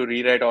you need to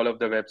rewrite all of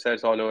the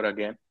websites all over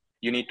again.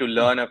 You need to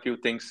learn a few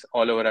things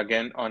all over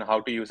again on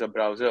how to use a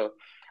browser.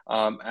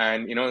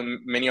 And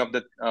many of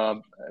the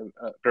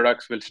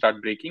products will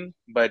start breaking,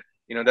 but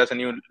there's a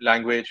new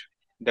language.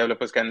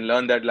 Developers can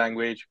learn that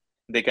language.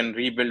 They can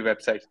rebuild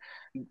websites.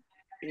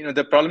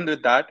 The problem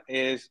with that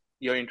is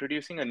you're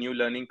introducing a new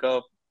learning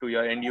curve to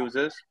your end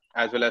users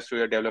as well as to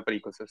your developer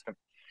ecosystem.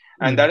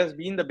 And that has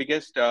been the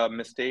biggest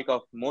mistake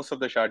of most of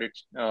the sharded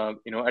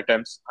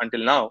attempts until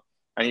now,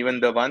 and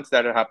even the ones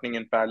that are happening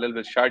in parallel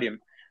with Shardeum,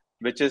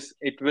 which is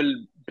it will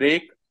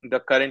break the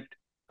current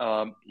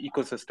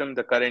ecosystem,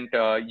 the current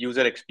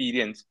user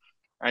experience,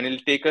 and it'll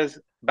take us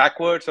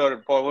backwards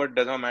or forward,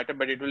 does not matter,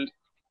 but it will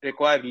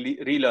require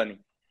relearning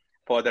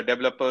for the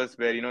developers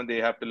where they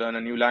have to learn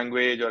a new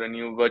language or a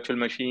new virtual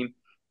machine.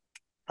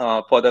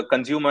 For the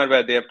consumer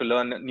where they have to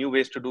learn new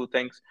ways to do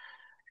things.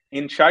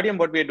 In Shardeum,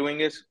 what we are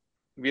doing is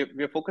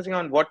we're focusing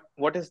on what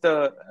is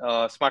the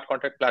smart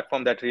contract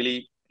platform that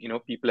really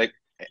people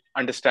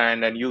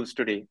understand and use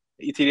today.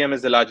 Ethereum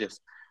is the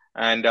largest,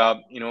 and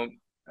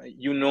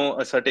you know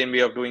a certain way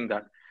of doing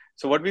that.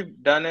 So what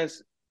we've done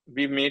is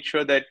we've made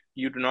sure that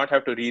you do not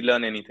have to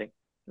relearn anything.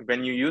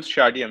 When you use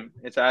Shardeum,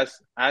 it's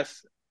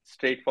as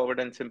straightforward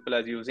and simple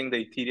as using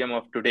the Ethereum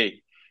of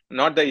today,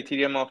 not the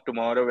Ethereum of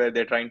tomorrow where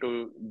they're trying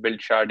to build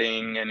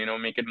sharding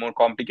and make it more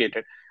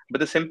complicated, but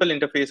the simple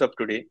interface of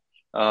today.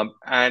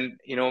 And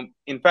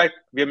in fact,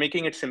 we are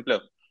making it simpler.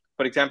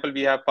 For example,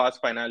 we have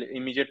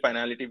immediate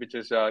finality, which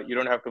is you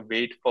don't have to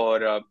wait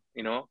for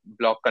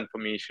block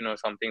confirmation or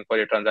something for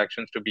your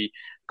transactions to be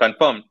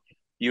confirmed.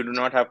 You do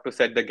not have to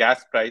set the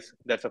gas price.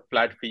 That's a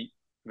flat fee,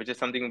 which is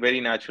something very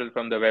natural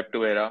from the Web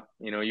 2 era.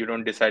 You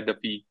don't decide the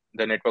fee.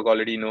 The network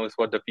already knows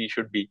what the fee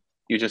should be.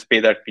 You just pay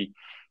that fee.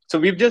 So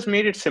we've just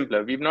made it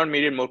simpler. We've not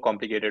made it more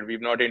complicated.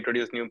 We've not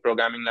introduced new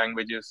programming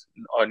languages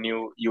or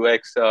new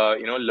UX,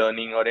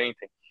 learning or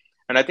anything.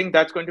 And I think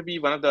that's going to be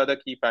one of the other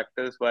key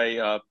factors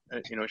why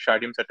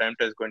Shardeum's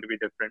attempt is going to be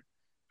different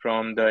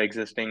from the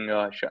existing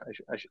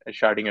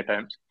sharding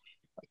attempts.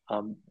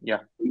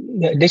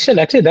 Nischal,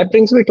 actually, that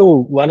brings me to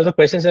one of the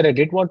questions that I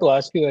did want to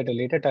ask you at a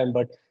later time.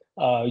 But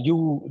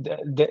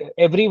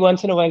every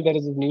once in a while, there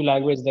is a new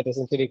language that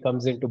essentially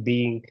comes into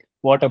being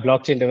what a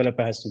blockchain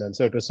developer has to learn.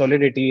 So it was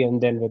Solidity,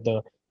 and then with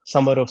the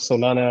summer of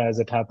Solana, as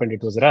it happened,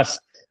 it was Rust.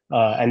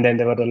 And then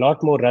there were a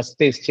lot more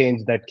Rust-based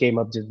change that came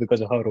up just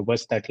because of how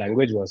robust that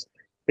language was.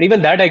 But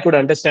even that I could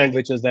understand,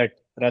 which was that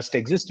Rust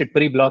existed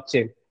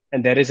pre-blockchain,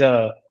 and there is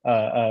a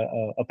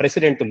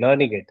precedent to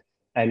learning it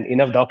and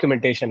enough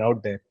documentation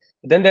out there.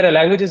 Then there are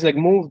languages like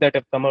Move that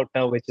have come out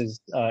now, which is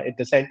at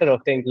the center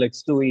of things like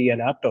Stui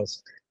and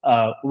Aptos.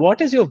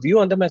 What is your view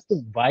on them as to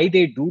why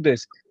they do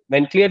this?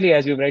 When clearly,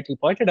 as you rightly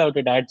pointed out,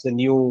 it adds a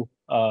new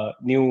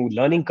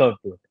learning curve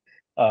to it.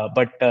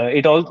 But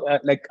it all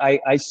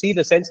I see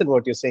the sense in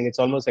what you're saying. It's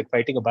almost like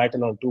fighting a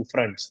battle on two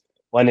fronts.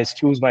 One is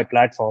choose my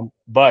platform,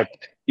 but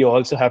you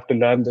also have to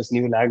learn this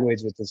new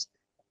language, which is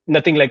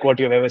nothing like what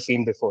you've ever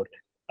seen before.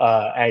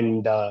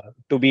 And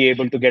to be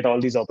able to get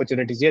all these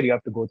opportunities here, you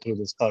have to go through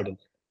this hurdle.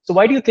 So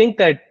why do you think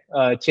that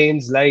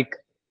chains like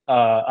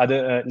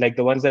like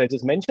the ones that I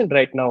just mentioned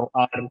right now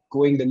are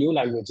going the new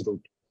language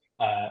route,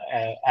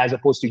 as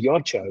opposed to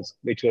your choice,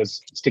 which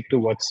was stick to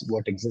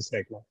what exists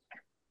right now?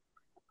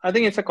 I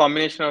think it's a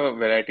combination of a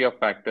variety of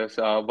factors.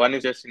 One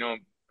is just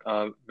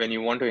when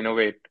you want to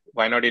innovate,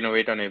 why not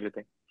innovate on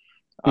everything?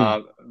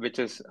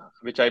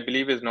 Which I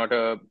believe is not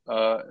a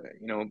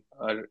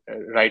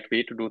right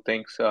way to do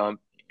things.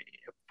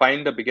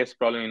 Find the biggest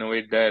problem,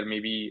 innovate there,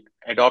 maybe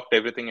adopt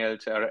everything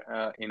else,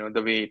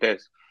 the way it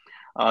is.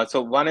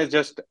 So one is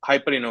just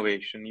hyper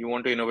innovation. You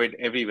want to innovate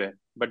everywhere,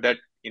 but that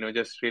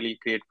just really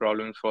create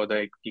problems for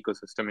the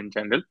ecosystem in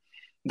general.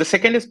 The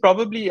second is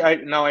probably I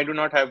do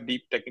not have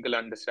deep technical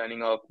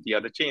understanding of the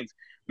other chains.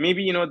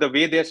 Maybe the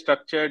way they're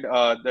structured,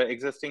 the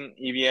existing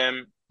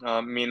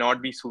EVM may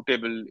not be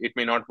suitable. It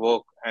may not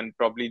work, and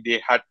probably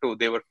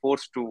they were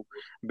forced to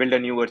build a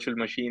new virtual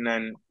machine.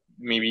 And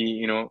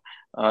maybe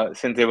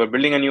since they were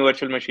building a new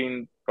virtual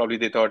machine, probably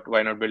they thought,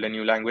 why not build a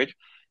new language?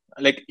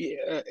 Like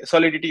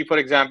Solidity, for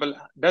example,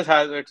 does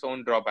have its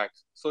own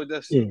drawbacks. So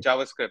does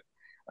JavaScript,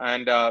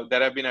 and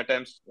there have been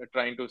attempts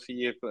trying to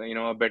see if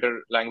a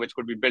better language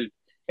could be built.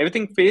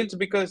 Everything fails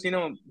because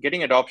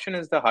getting adoption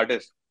is the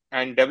hardest,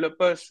 and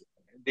developers,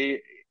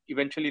 they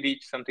eventually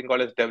reach something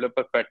called as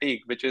developer fatigue,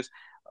 which is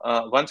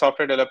one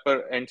software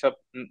developer ends up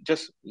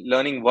just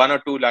learning one or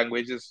two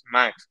languages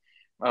max.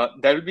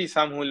 There will be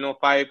some who will know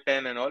 5,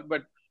 10 and all,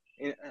 but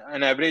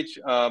an average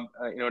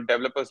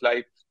developer's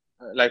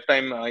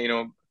lifetime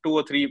 2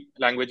 or 3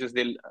 languages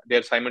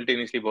they're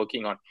simultaneously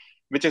working on,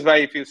 which is why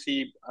if you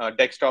see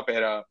desktop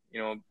era,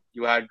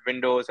 you had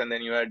Windows and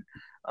then you had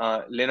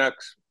Linux,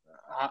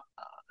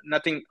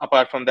 nothing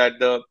apart from that.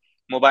 The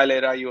mobile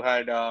era, you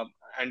had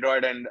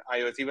Android and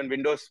iOS. Even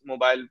Windows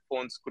mobile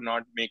phones could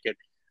not make it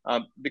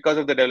because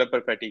of the developer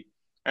fatigue.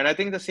 And I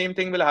think the same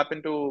thing will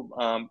happen to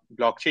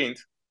blockchains.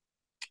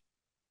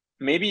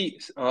 Maybe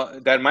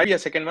there might be a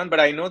second one, but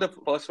I know the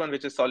first one,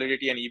 which is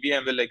Solidity and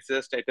EVM, will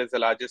exist. It is the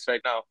largest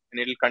right now,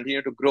 and it will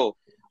continue to grow.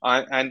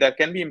 And there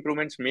can be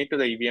improvements made to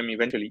the EVM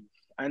eventually.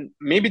 And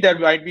maybe there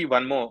might be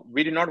one more.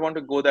 We did not want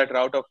to go that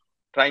route of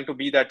trying to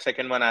be that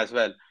second one as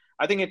well.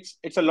 I think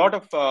it's a lot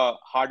of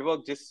hard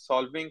work just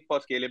solving for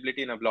scalability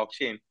in a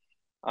blockchain.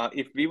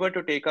 If we were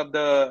to take up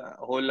the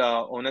whole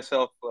onus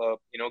of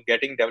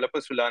getting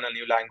developers to learn a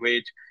new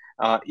language,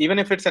 even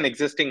if it's an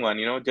existing one,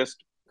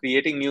 just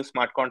creating new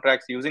smart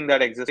contracts using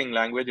that existing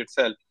language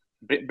itself,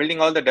 building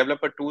all the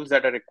developer tools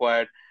that are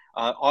required,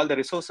 all the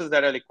resources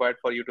that are required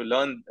for you to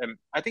learn them.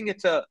 I think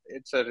it's a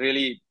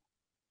really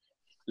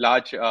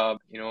large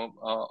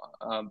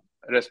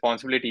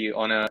responsibility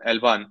on a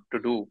L1 to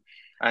do,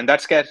 and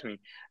that scares me.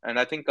 And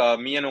I think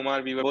me and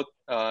Omar, we were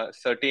both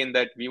certain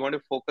that we want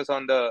to focus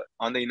on the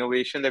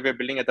innovation that we're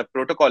building at the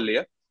protocol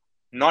layer,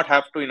 not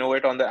have to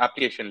innovate on the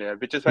application layer,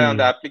 which is why on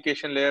the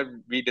application layer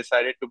we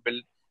decided to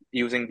build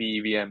using the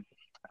EVM.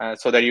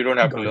 So that you don't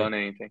have to learn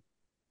anything.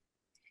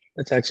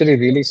 That's actually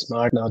really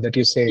smart now that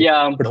you say.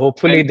 Yeah. But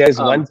hopefully there's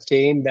one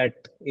chain that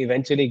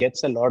eventually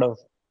gets a lot of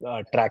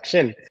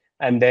traction,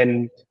 and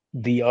then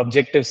the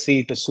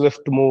Objective-C to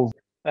Swift move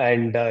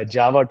and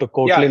Java to Yeah,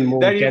 Kotlin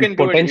move that you can can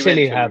do it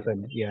potentially eventually.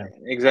 happen. Yeah,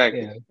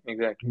 Exactly, yeah.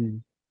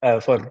 exactly.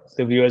 For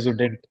the viewers who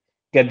didn't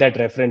get that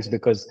reference,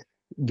 because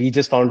we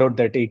just found out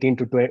that 18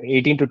 to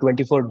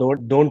 24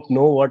 don't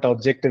know what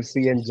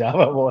Objective-C and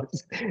Java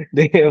was.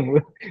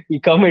 We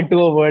come into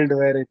a world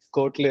where it's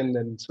Kotlin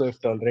and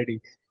Swift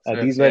already.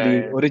 Swift, These were yeah, the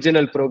yeah.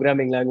 original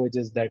programming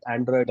languages that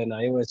Android and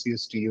iOS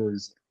used to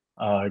use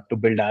to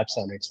build apps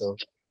on it. So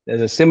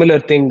there's a similar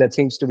thing that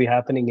seems to be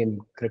happening in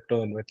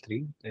crypto and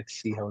Web3. Let's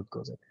see how it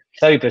goes.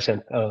 Sorry,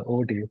 Prashant,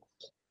 over to you.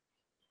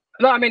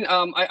 No, I mean,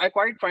 I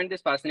quite find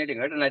this fascinating,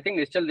 right? And I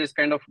think still this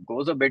kind of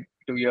goes a bit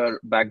to your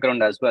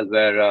background as well,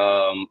 where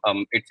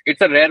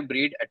it's a rare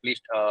breed, at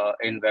least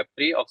in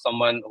Web3, of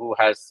someone who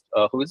is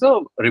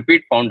a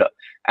repeat founder,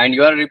 and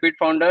you are a repeat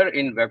founder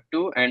in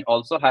Web2, and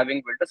also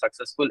having built a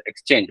successful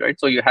exchange, right?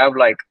 So you have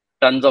like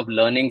tons of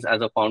learnings as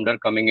a founder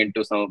coming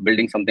into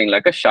building something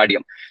like a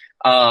Shardeum.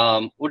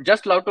 Would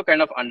just love to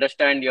kind of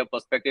understand your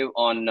perspective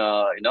on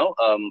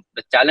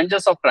the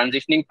challenges of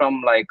transitioning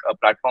from like a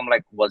platform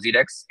like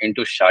WazirX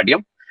into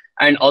Shardeum,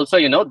 and also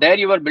there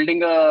you were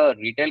building a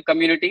retail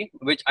community,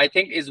 which I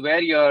think is where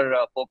your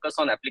focus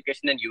on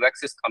application and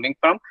UX is coming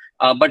from.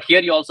 But here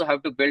you also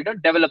have to build a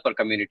developer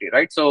community,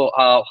 right? So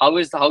how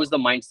is the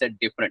mindset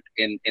different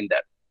in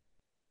that?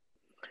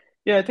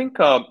 Yeah, I think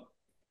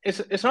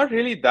it's not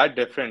really that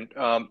different.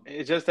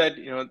 It's just that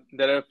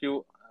there are a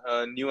few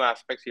new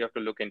aspects you have to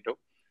look into.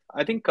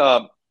 I think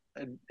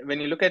when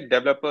you look at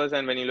developers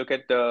and when you look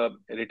at the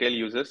retail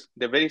users,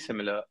 they're very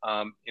similar.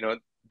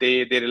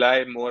 They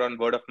rely more on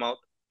word of mouth.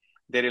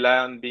 They rely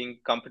on being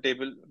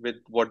comfortable with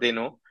what they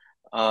know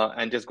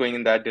and just going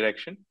in that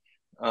direction.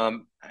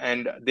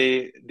 And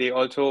they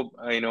also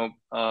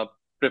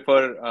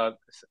prefer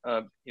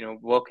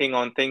working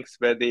on things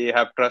where they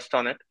have trust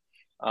on it.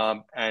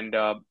 And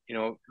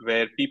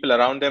where people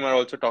around them are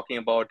also talking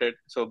about it.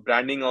 So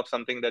branding of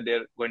something that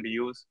they're going to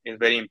use is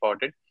very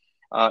important.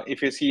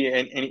 If you see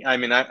any I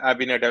mean, I've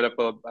been a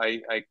developer.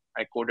 I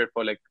coded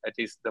for like at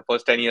least the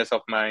first 10 years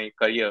of my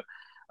career.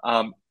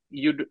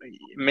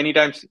 Many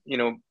times,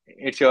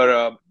 it's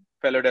your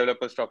fellow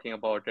developers talking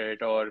about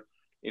it, or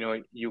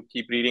you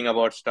keep reading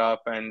about stuff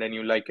and then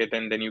you like it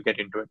and then you get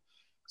into it.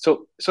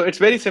 So it's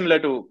very similar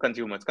to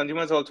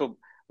consumers also.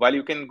 While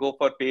you can go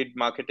for paid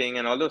marketing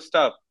and all those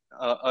stuff,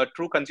 a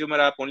true consumer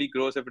app only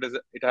grows if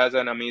it has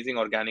an amazing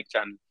organic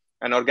channel,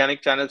 and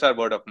organic channels are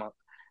word of mouth.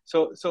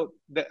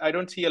 I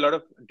don't see a lot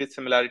of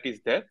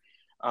dissimilarities there.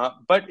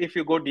 But if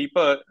you go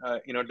deeper,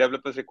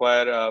 developers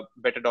require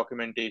better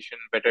documentation,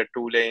 better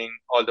tooling,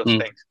 all those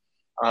things.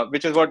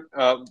 Which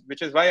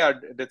is why our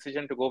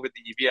decision to go with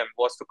the EVM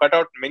was to cut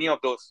out many of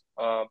those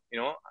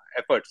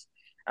efforts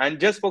and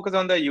just focus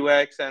on the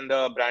UX and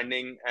the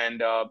branding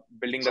and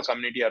building the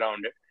community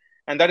around it.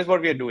 And that is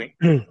what we are doing.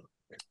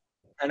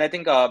 And I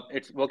think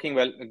it's working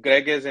well.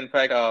 Greg is, in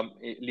fact,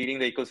 leading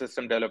the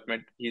ecosystem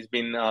development. He's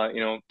been,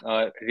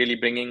 really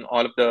bringing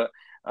all of the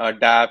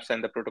dApps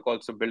and the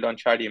protocols to build on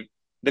Shardeum.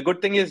 The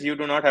good thing is you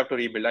do not have to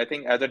rebuild. I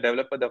think as a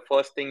developer, the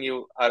first thing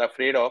you are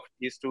afraid of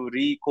is to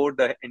recode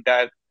the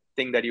entire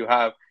thing that you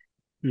have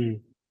in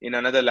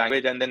another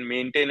language and then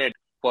maintain it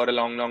for a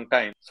long, long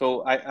time.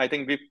 So I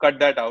think we've cut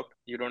that out.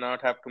 You do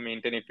not have to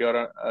maintain. If you're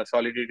a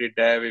Solidity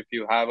dev, if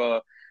you have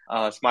a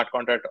smart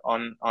contract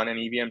on an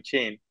EVM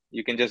chain,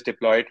 you can just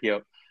deploy it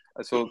here.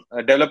 So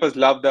developers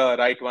love the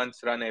write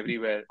once, run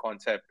everywhere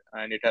concept,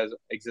 and it has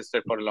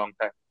existed for a long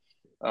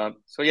time.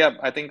 So yeah,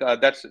 I think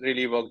that's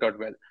really worked out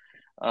well.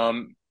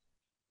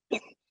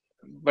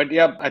 But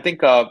yeah, I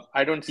think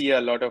I don't see a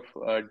lot of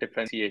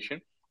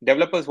differentiation.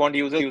 Developers want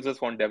users,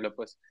 users want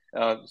developers.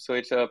 So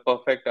it's a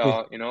perfect,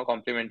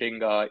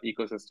 complementing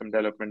ecosystem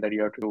development that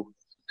you have to do.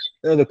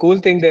 The cool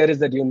thing there is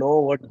that you know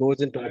what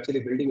goes into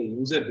actually building a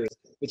user base,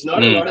 which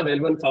not a lot of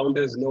L1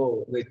 founders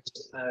know, which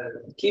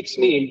keeps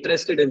me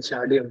interested in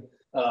Shardeum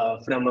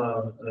from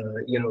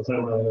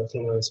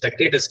a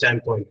spectator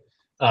standpoint.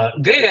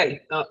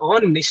 Greg,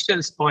 on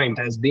Nischal's point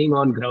as being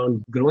on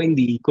ground, growing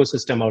the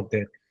ecosystem out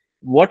there,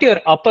 what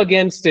you're up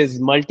against is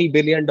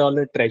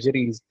multi-billion-dollar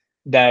treasuries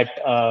that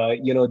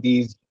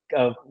these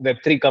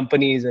Web3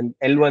 companies and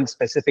L1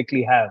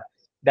 specifically have,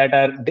 that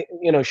are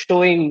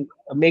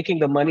making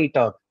the money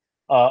talk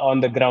on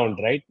the ground,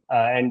 right?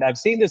 And I've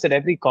seen this at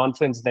every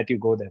conference that you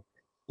go there.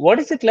 What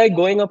is it like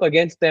going up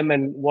against them,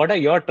 and what are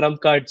your trump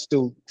cards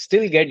to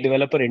still get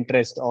developer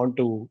interest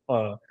onto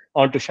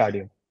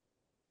Shardeum?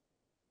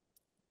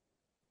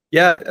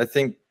 Yeah, I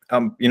think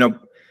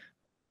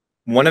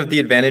one of the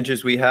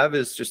advantages we have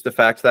is just the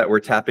fact that we're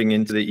tapping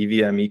into the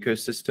EVM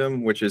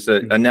ecosystem, which is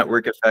a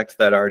network effect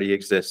that already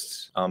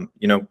exists.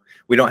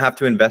 We don't have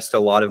to invest a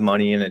lot of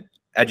money in it,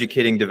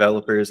 educating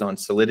developers on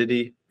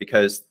Solidity,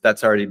 because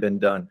that's already been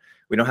done.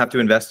 We don't have to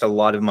invest a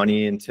lot of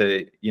money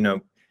into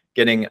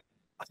getting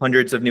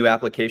hundreds of new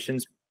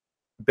applications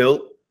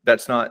built.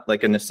 That's not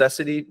like a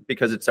necessity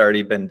because it's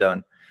already been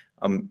done.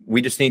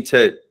 We just need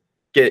to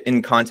get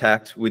in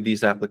contact with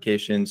these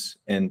applications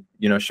and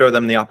show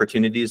them the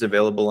opportunities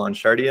available on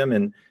Shardeum.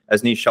 And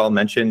as Nischal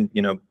mentioned,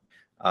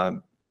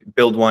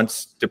 build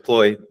once,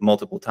 deploy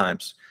multiple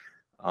times.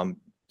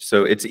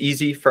 So it's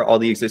easy for all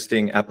the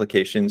existing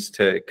applications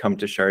to come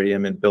to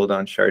Shardeum and build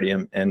on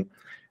Shardeum. And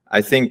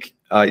I think,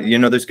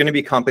 there's going to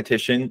be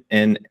competition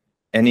in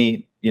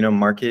any,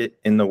 market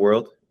in the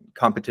world.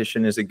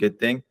 Competition is a good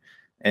thing.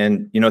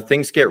 And,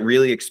 things get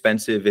really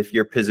expensive if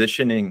your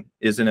positioning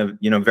is in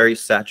a, very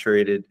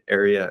saturated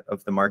area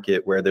of the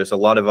market where there's a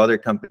lot of other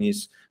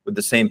companies with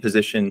the same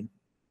position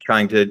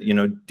trying to,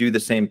 do the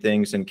same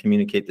things and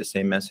communicate the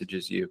same message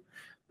as you.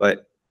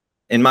 But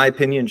in my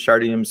opinion,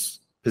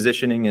 Shardeum's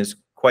positioning is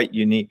quite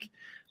unique.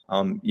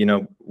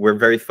 We're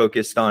very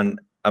focused on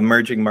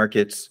emerging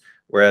markets,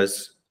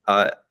 whereas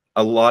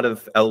a lot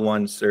of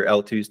L1s or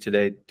L2s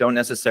today don't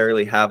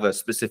necessarily have a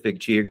specific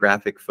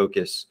geographic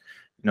focus.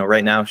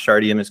 Right now,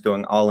 Shardeum is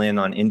going all in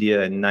on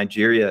India and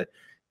Nigeria,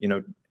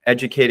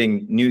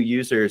 educating new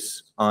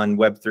users on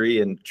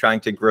Web3 and trying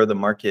to grow the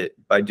market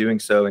by doing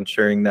so,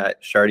 ensuring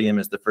that Shardeum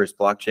is the first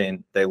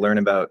blockchain they learn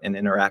about and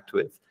interact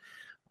with.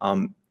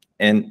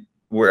 And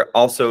we're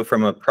also,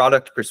 from a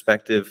product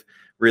perspective,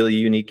 really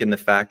unique in the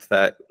fact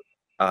that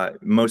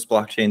most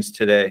blockchains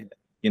today,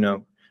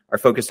 are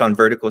focused on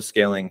vertical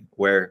scaling,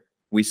 where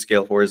we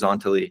scale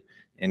horizontally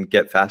and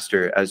get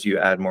faster as you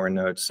add more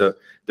nodes. So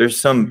there's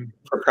some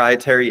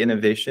proprietary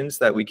innovations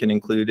that we can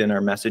include in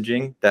our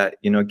messaging that,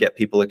 get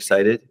people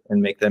excited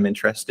and make them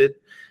interested.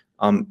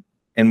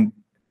 And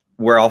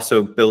we're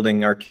also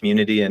building our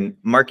community in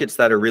markets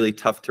that are really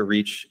tough to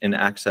reach and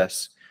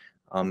access.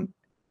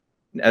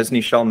 As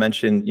Nischal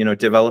mentioned,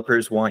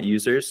 developers want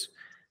users,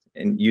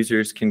 and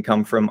users can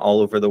come from all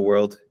over the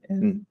world.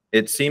 And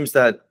it seems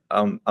that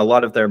a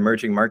lot of their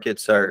emerging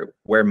markets are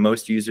where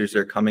most users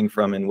are coming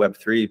from in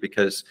Web3,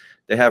 because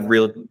they have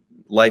real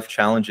life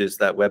challenges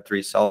that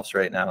Web3 solves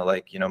right now,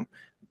 like,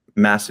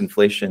 mass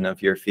inflation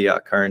of your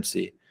fiat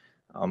currency.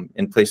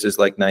 In places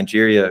like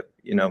Nigeria,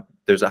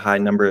 there's a high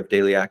number of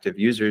daily active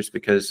users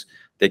because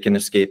they can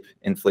escape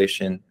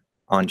inflation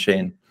on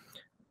chain.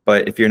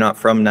 But if you're not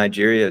from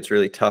Nigeria, it's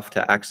really tough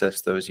to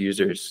access those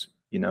users.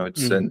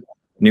 It's a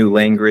new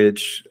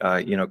language,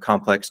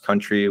 complex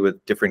country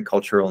with different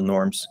cultural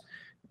norms.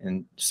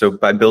 And so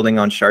by building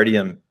on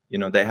Shardeum,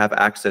 they have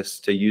access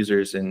to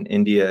users in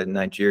India,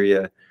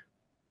 Nigeria,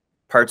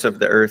 parts of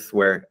the earth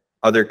where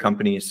other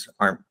companies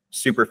aren't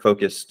super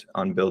focused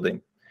on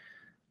building.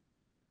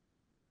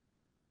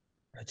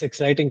 That's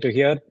exciting to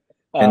hear.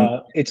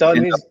 And, it's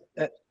always...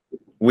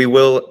 We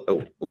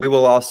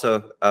will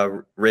also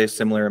raise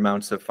similar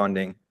amounts of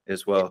funding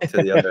as well to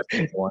the other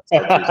ones.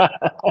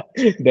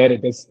 There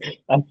it is.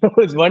 I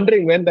was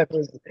wondering when that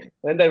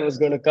was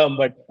going to come,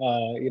 but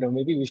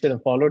maybe we should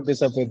have followed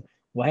this up with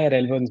why are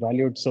L1s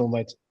valued so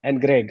much?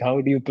 And Greg,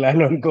 how do you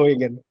plan on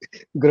going and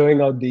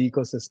growing out the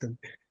ecosystem?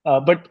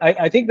 But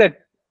I think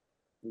that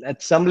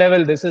at some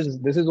level, this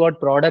is what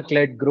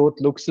product-led growth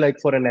looks like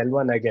for an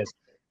L1, I guess,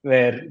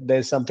 where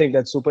there's something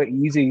that's super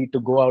easy to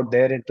go out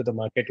there into the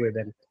market with,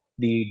 and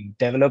the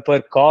developer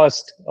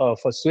cost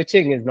for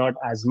switching is not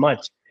as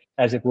much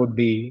as it would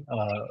be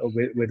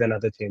with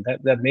another chain.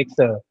 That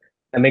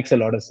makes a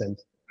lot of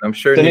sense. I'm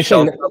sure so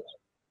Nischal,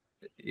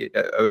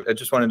 I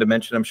just wanted to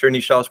mention, I'm sure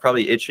Nischal is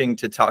probably itching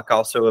to talk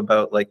also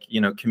about, like,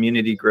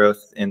 community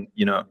growth and,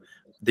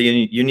 the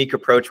unique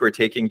approach we're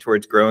taking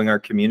towards growing our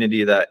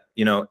community that,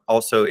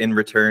 also in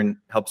return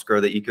helps grow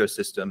the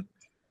ecosystem.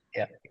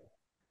 Yeah.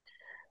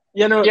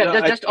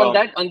 Just on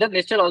that,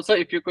 Nischal, also,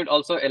 if you could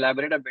also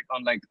elaborate a bit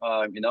on, like,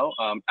 I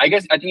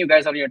think you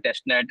guys are in your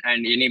testnet,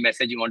 and any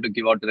message you want to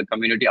give out to the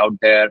community out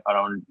there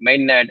around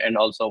mainnet and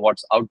also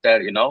what's out there,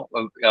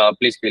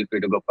 please feel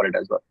free to go for it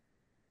as well.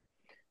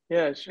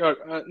 Yeah, sure.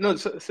 No,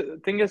 so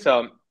the thing is,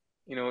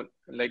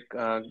 like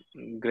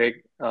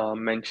Greg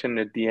mentioned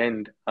at the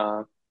end,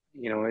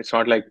 it's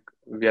not like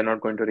we are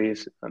not going to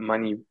raise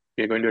money.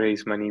 We're going to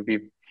raise money.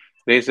 We've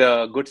raised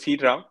a good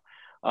seed round.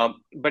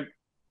 But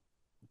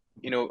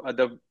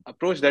the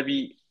approach that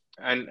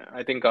and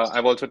I think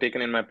I've also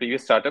taken in my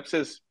previous startups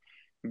is,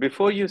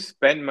 before you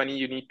spend money,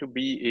 you need to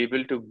be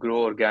able to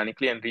grow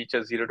organically and reach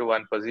a 0 to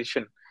 1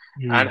 position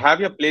and have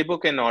your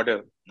playbook in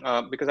order.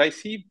 Because I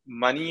see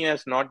money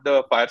as not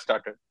the fire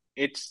starter.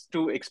 It's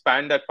to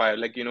expand that fire,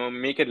 like,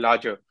 make it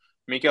larger,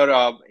 make your,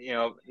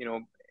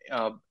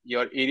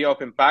 your area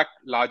of impact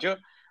larger,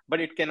 but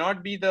it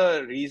cannot be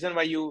the reason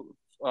why you,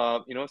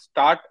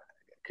 start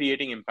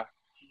creating impact.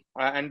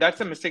 And that's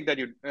a mistake that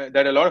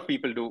a lot of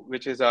people do,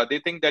 which is they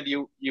think that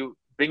you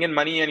bring in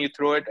money and you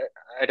throw it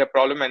at a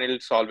problem and it'll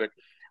solve it.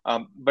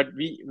 But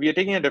we are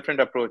taking a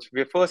different approach.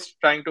 We're first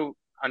trying to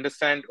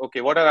understand,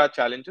 okay, what are our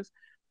challenges?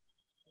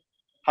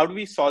 How do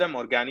we solve them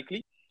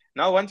organically?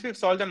 Now, once we've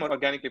solved them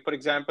organically, for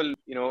example,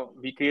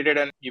 we created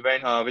an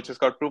event which is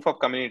called Proof of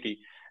Community,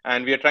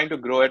 and we are trying to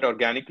grow it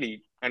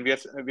organically. And we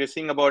are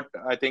seeing about,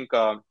 I think,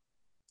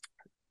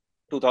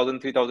 2,000,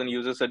 3,000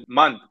 users a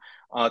month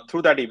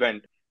through that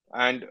event,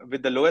 and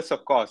with the lowest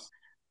of costs.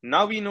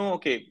 Now we know,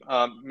 okay,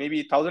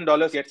 maybe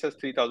 $1,000 gets us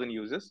 3,000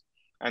 users,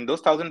 and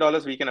those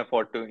 $1,000 we can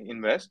afford to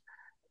invest.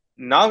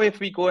 Now, if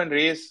we go and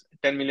raise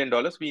 $10 million,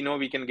 we know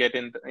we can get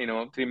in,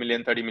 3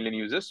 million, 30 million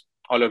users,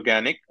 all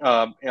organic,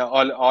 all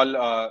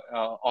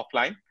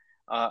offline,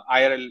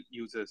 IRL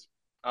users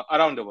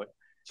around the world.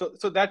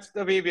 So that's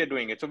the way we are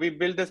doing it. So we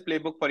built this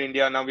playbook for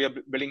India. Now we are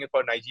building it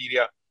for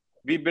Nigeria.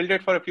 We build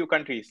it for a few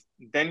countries.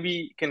 Then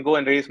we can go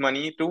and raise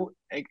money to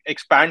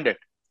expand it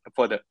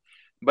further.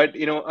 But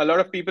a lot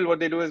of people, what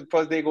they do is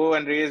first they go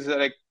and raise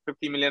like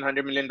 50 million,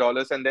 $100 million,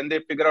 and then they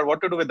figure out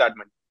what to do with that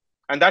money.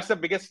 And that's the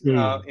biggest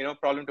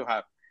problem to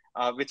have,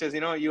 which is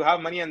you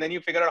have money and then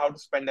you figure out how to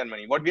spend that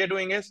money. What we are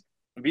doing is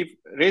we've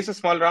raised a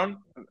small round,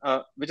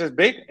 which is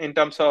big in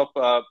terms of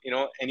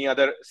any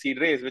other seed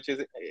raise, which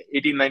is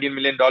 18-19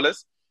 million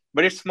dollars,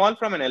 but it's small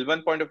from an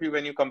L1 point of view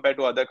when you compare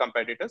to other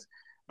competitors.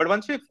 But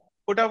once we've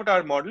put out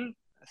our model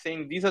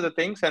saying these are the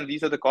things and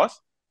these are the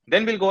costs,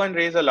 then we'll go and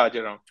raise a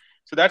larger round.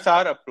 So that's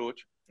our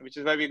approach, which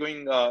is why we're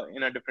going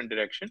in a different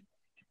direction.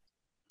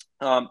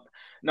 Now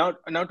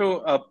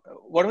to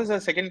what was the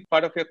second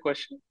part of your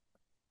question?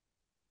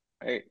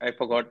 I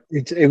forgot.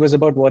 It was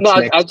about what's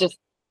next. I just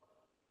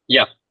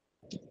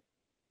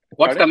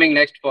what's coming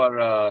next for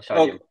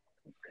Shardeum?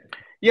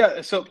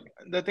 Yeah, so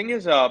the thing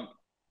is,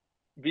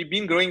 we've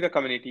been growing the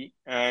community,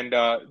 and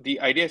the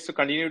idea is to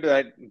continue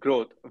that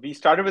growth. We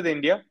started with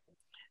India,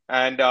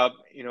 and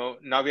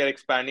now we are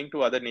expanding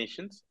to other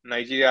nations.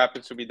 Nigeria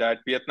happens to be that.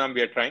 Vietnam,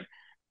 we are trying.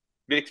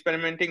 We're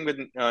experimenting with,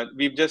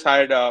 we've just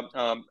hired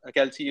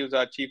Kelsey, who's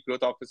our Chief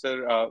Growth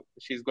Officer.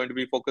 She's going to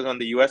be focused on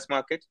the US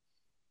market.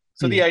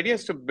 So the idea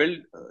is to build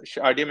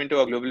Shardeum into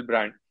a global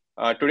brand.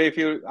 Today, if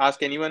you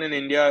ask anyone in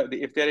India,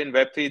 if they're in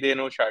Web3, they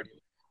know Shardeum.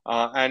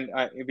 And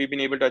we've been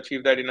able to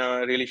achieve that in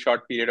a really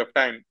short period of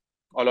time,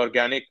 all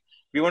organic.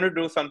 We want to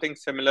do something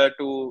similar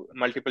to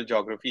multiple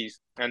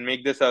geographies and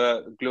make this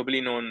a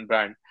globally known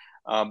brand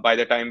by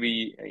the time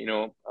we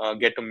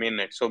get to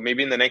mainnet. So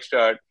maybe in the next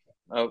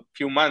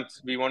few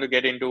months, we want to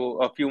get into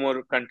a few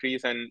more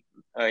countries and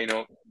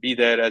be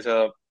there as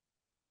a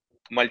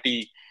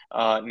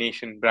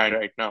multi-nation brand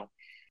right now.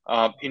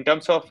 In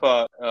terms of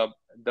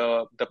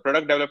the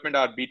product development,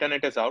 our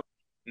BetaNet is out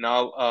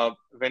now.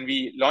 When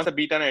we launched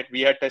the BetaNet,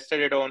 we had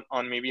tested it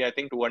on maybe I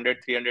think 200,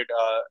 300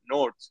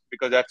 nodes,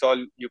 because that's all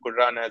you could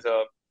run as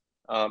a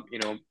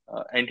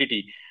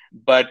entity.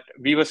 But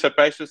we were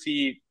surprised to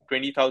see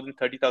 20,000,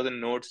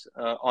 30,000 nodes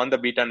on the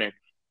BetaNet.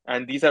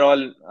 And these are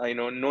all,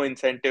 no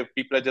incentive.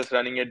 People are just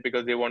running it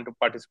because they want to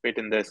participate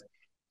in this.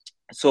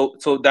 So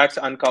that's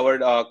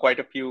uncovered quite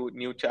a few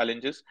new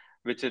challenges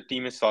which the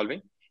team is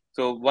solving.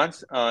 So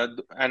once,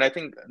 and I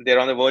think they're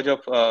on the verge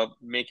of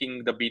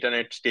making the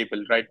BetaNet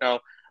stable. Right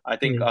now, I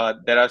think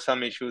there are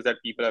some issues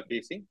that people are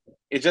facing.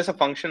 It's just a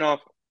function of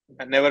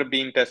never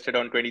being tested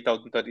on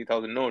 20,000,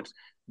 30,000 nodes.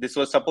 This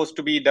was supposed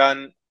to be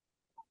done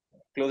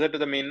closer to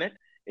the mainnet.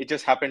 It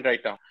just happened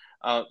right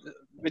now,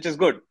 which is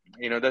good.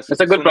 It's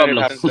a good problem.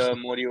 It happens, the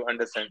more you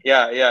understand.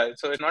 Yeah.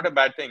 So it's not a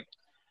bad thing.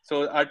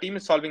 So our team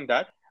is solving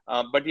that.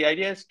 But the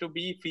idea is to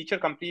be feature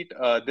complete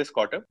this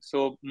quarter.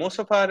 So most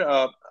of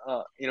our,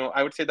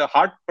 I would say the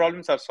hard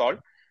problems are solved,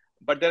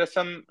 but there are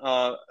some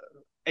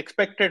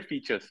expected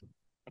features.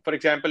 For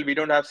example, we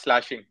don't have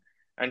slashing,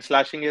 and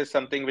slashing is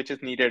something which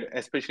is needed,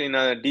 especially in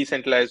a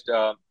decentralized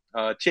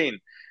chain.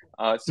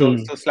 So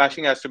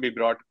slashing has to be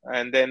brought,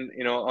 and then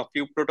a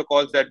few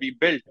protocols that we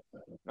built,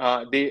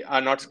 they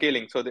are not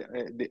scaling, so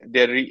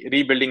they're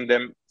rebuilding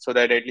them so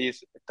that at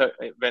least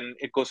when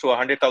it goes to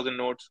 100,000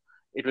 nodes,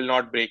 it will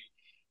not break.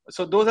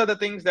 So those are the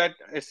things that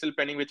is still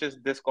pending, which is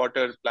this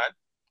quarter's plan,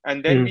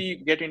 and then we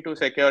get into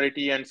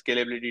security and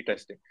scalability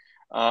testing,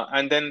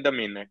 and then the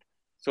mainnet.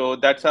 So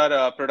that's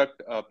our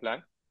product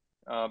plan.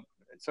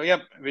 So yeah,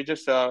 we're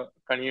just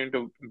continuing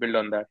to build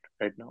on that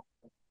right now.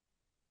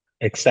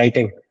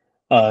 Exciting.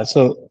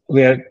 So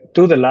we are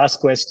to the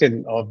last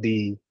question of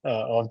the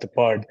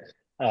pod,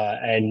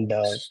 and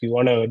we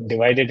want to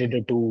divide it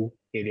into two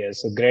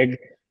areas. So Greg,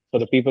 for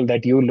the people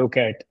that you look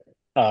at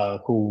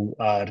who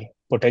are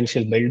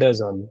potential builders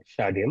on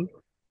Shardeum,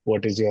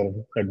 what is your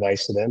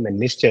advice to them? And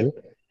Nischal,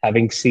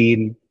 having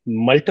seen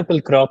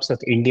multiple crops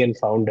of Indian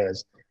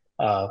founders,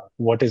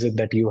 what is it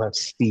that you have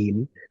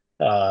seen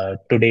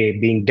today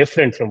being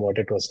different from what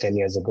it was 10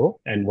 years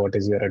ago? And what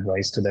is your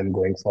advice to them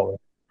going forward?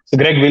 So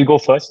Greg, we'll go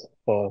first.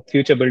 For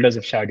future builders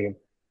of Shardeum,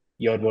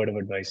 your word of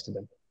advice to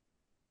them.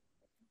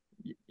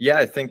 Yeah,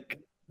 I think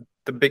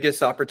the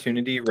biggest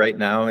opportunity right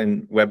now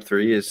in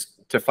Web3 is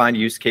to find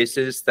use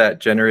cases that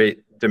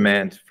generate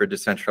demand for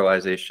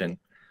decentralization.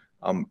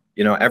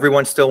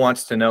 Everyone still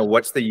wants to know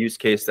what's the use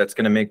case that's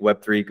going to make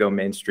Web3 go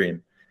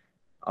mainstream.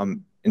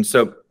 And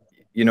so,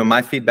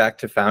 my feedback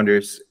to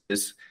founders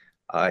is,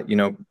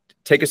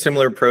 take a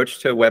similar approach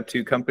to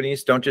Web2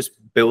 companies. Don't just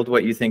build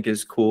what you think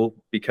is cool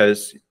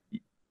because,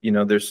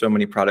 there's so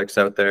many products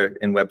out there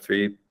in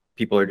Web3.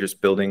 People are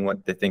just building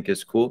what they think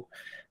is cool.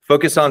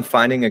 Focus on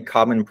finding a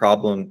common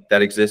problem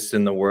that exists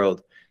in the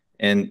world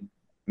and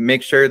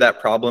make sure that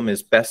problem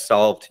is best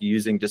solved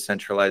using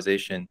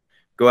decentralization.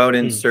 Go out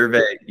and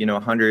survey,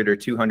 100 or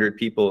 200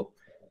 people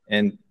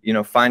and,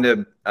 find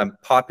a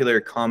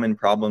popular common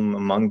problem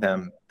among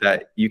them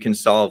that you can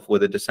solve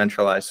with a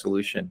decentralized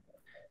solution,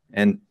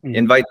 and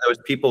invite those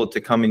people to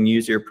come and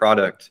use your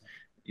product.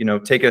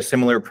 Take a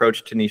similar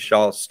approach to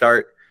Nischal.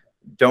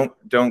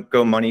 Don't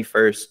go money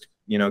first,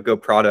 go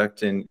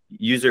product and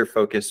user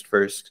focused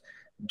first,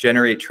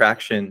 generate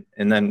traction,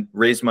 and then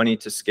raise money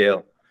to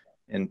scale.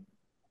 And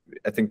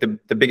I think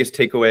the biggest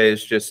takeaway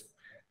is just,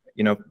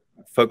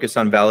 focus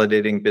on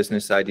validating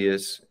business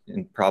ideas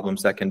and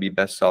problems that can be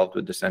best solved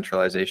with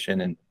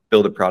decentralization, and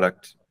build a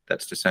product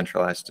that's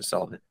decentralized to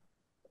solve it.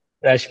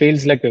 Rash,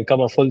 feels like we've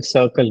come a full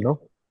circle, no?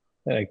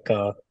 Like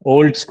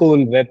old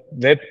school web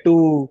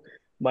 2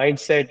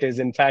 mindset is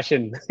in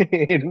fashion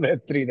in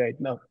web 3 right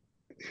now.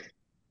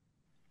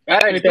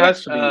 Yeah, It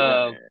has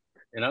to be.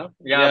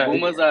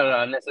 Boomers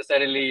are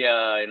unnecessarily,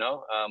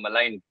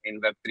 maligned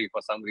in Web3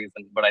 for some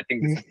reason, but I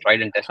think this is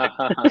tried and tested.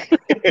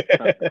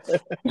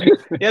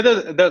 Yeah,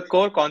 the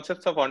core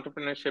concepts of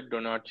entrepreneurship do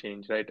not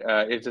change, right?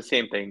 It's the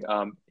same thing.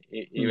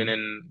 Even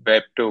in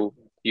Web 2,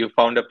 you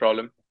found a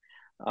problem,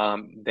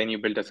 then you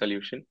built a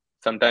solution.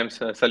 Sometimes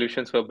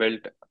solutions were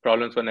built,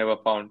 problems were never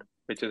found,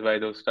 which is why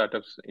those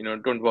startups,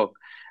 don't work.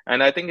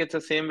 And I think it's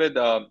the same with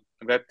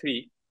Web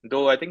 3.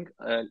 Though I think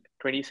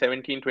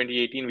 2017,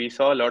 2018, we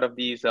saw a lot of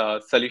these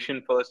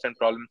solution first and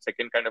problem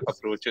second kind of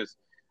approaches.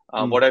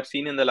 What I've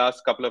seen in the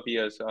last couple of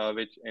years,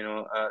 which,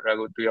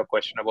 Raghu, to your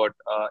question about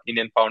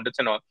Indian founders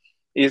and all,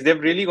 is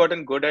they've really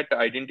gotten good at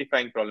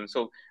identifying problems.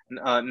 So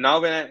now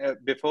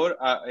before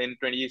in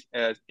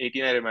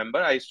 2018, I remember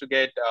I used to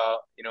get,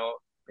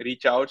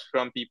 reach outs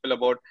from people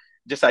about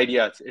just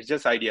ideas. It's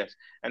just ideas.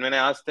 And when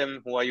I ask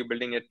them, who are you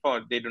building it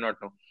for? They do not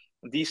know.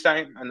 These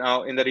time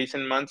now in the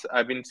recent months,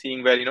 I've been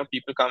seeing where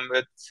people come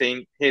with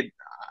saying, hey,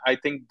 I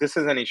think this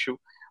is an issue,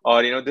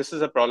 or this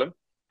is a problem,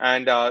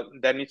 and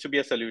there needs to be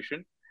a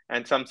solution.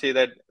 And some say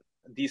that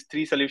these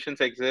three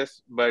solutions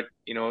exist, but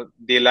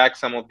they lack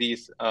some of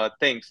these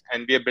things,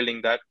 and we are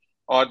building that.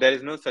 Or there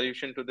is no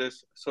solution to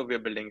this, so we're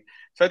building.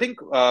 So I think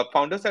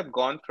founders have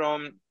gone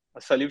from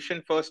a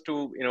solution first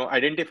to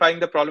identifying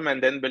the problem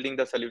and then building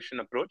the solution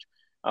approach,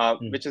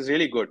 which is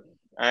really good.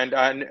 And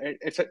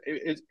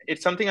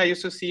it's something I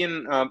used to see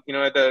in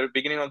at the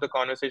beginning of the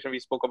conversation we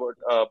spoke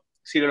about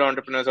serial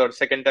entrepreneurs or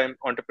second time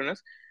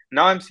entrepreneurs.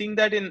 Now I'm seeing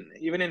that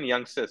even in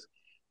youngsters.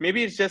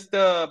 Maybe it's just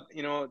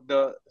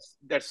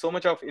there's so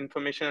much of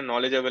information and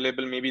knowledge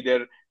available. Maybe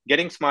they're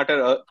getting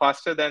smarter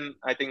faster than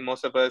I think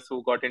most of us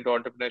who got into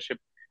entrepreneurship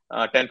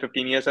 10,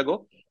 15 years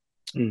ago.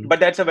 But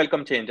that's a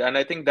welcome change, and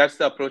I think that's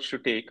the approach to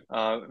take,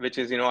 which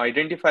is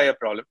identify a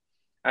problem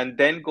and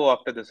then go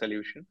after the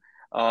solution,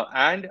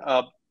 and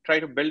try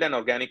to build an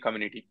organic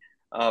community.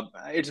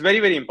 It's very,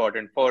 very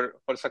important for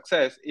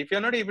success. If you're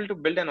not able to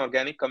build an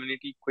organic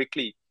community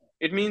quickly,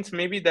 it means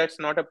maybe that's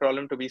not a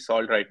problem to be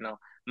solved right now.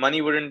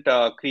 Money wouldn't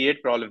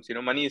create problems.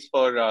 Money is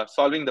for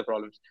solving the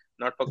problems,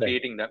 not for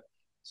creating them.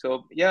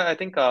 So yeah, I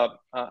think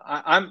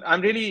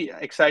I'm really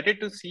excited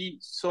to see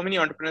so many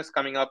entrepreneurs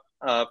coming up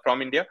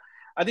from India.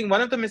 I think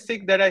one of the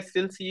mistakes that I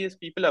still see is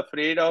people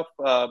afraid of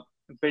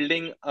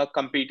building a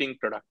competing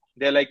product.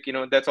 They're like,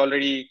 that's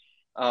already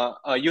a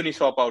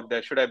Uniswap out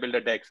there. Should I build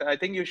a DEX? I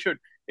think you should.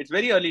 It's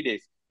very early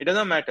days. It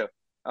doesn't matter.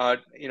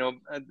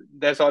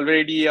 There's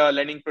already a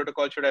lending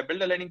protocol. Should I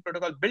build a lending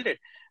protocol? Build it.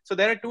 So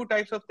there are two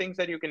types of things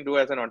that you can do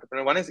as an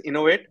entrepreneur. One is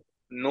innovate.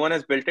 No one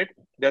has built it.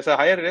 There's a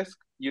higher risk.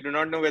 You do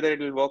not know whether it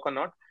will work or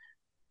not.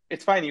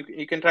 It's fine.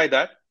 You can try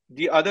that.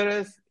 The other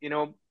is,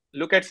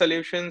 look at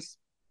solutions,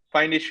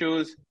 find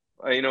issues,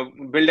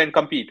 build and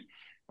compete.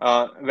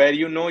 Where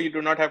you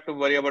do not have to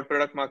worry about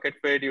product market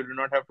fit. You do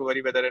not have to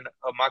worry whether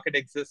a market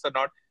exists or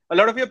not. A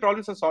lot of your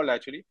problems are solved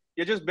actually.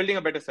 You're just building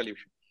a better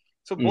solution.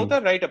 So both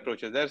are right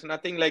approaches. There's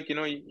nothing like,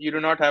 you do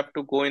not have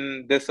to go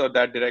in this or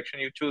that direction.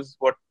 You choose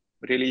what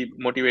really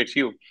motivates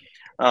you.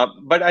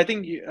 But I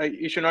think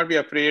you should not be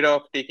afraid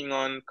of taking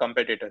on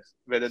competitors,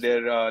 whether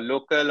they're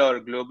local or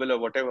global or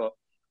whatever.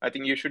 I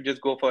think you should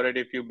just go for it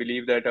if you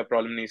believe that a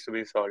problem needs to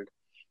be solved.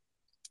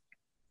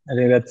 I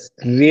think that's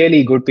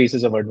really good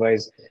pieces of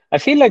advice. I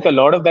feel like a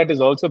lot of that is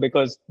also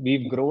because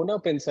we've grown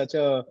up in such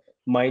a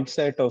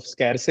mindset of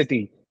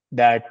scarcity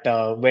that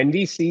when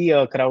we see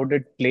a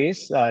crowded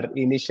place, our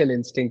initial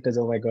instinct is,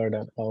 oh my God,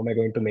 how am I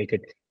going to make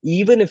it?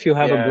 Even if you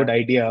have a good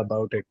idea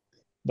about it.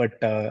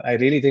 But I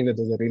really think that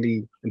those are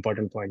really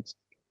important points.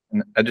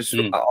 And I just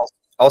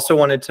also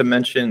wanted to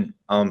mention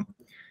on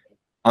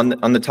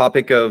the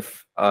topic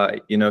of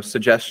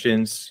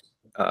suggestions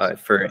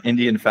for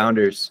Indian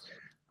founders.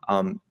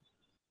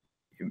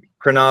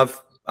 Pranav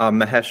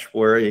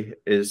Maheshwari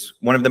is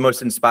one of the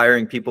most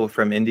inspiring people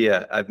from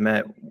India I've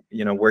met,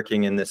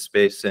 working in this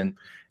space. And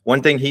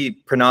one thing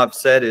Pranav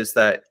said is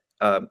that,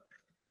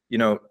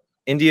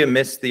 India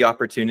missed the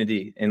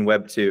opportunity in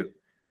Web 2.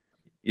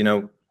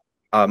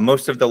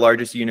 Most of the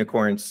largest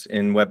unicorns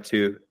in Web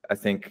 2, I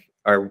think,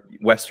 are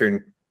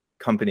Western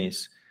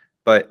companies.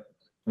 But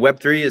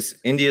Web 3 is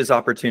India's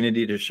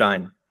opportunity to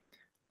shine.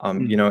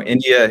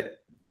 India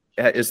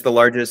is the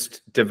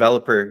largest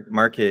developer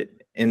market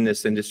in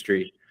this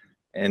industry.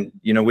 And,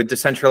 with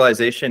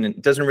decentralization,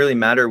 it doesn't really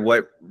matter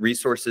what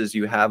resources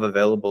you have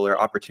available or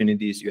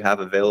opportunities you have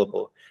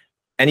available.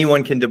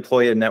 Anyone can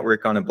deploy a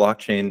network on a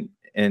blockchain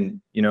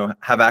and,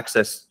 have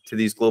access to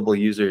these global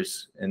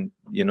users and,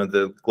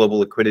 the global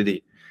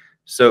liquidity.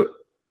 So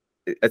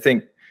I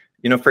think,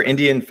 for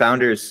Indian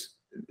founders,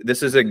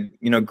 this is a,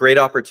 great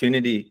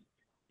opportunity.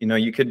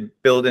 You could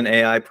build an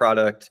AI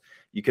product,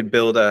 you could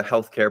build a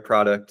healthcare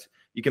product,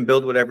 you can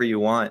build whatever you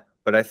want.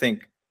 But I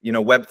think,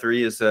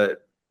 Web3 is a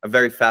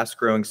very fast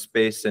growing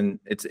space, and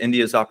it's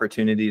India's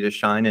opportunity to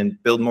shine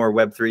and build more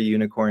Web3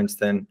 unicorns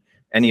than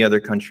any other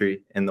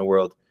country in the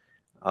world.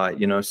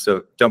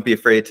 So don't be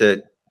afraid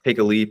to take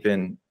a leap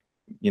and,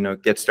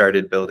 get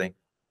started building.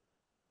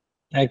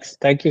 Thanks.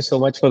 Thank you so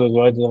much for those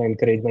words of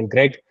encouragement,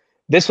 Greg.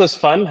 This was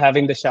fun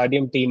having the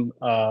Shardeum team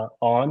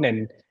on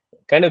and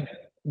kind of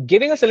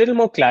giving us a little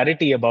more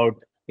clarity about,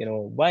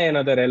 why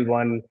another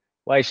L1,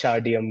 why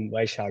Shardeum,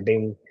 why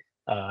Sharding,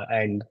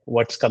 and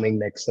what's coming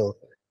next. So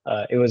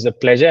it was a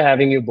pleasure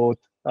having you both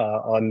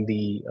on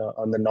the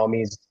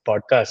Normies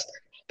podcast.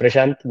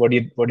 Prashant, what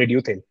did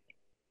you think?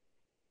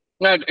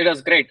 No, it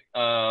was great.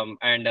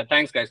 And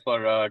thanks, guys,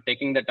 for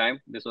taking the time.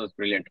 This was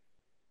brilliant.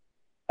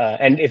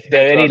 And if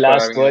there are any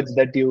last words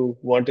that you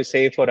want to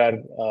say for our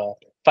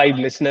 5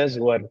 listeners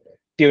who are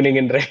tuning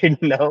in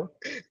right now,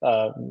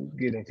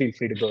 feel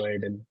free to go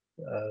ahead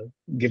and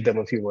give them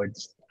a few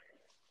words.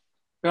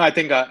 No, I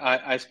think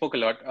I spoke a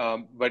lot,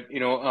 but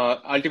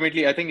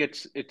ultimately, I think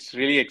it's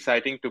really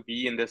exciting to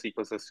be in this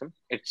ecosystem.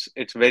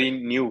 It's very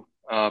new.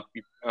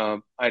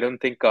 I don't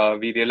think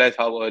we realize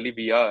how early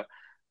we are,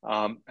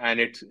 and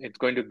it's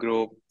going to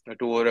grow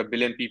to over 1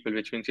 billion people,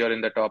 which means you're in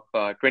the top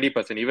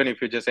 20%, even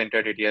if you just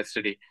entered it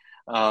yesterday.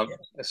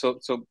 So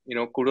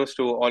kudos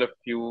to all of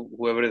you,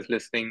 whoever is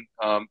listening.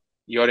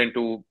 You're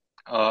into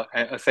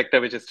a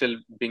sector which is still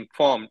being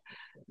formed,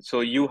 so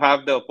you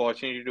have the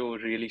opportunity to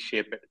really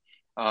shape it.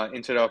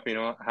 Instead of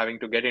having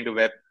to get into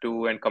Web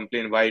 2 and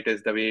complain why it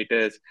is the way it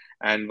is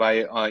and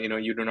why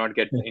you do not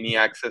get any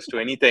access to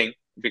anything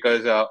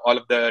because all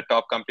of the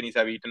top companies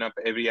have eaten up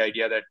every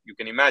idea that you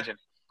can imagine.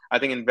 I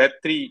think in Web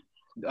 3,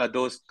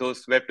 those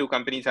Web 2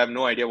 companies have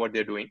no idea what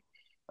they're doing.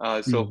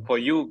 So for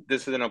you,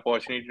 this is an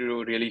opportunity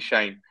to really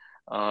shine.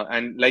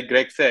 And like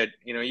Greg said,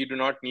 you do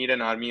not need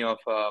an army of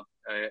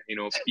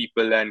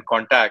people and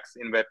contacts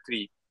in Web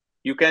 3.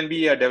 You can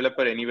be a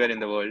developer anywhere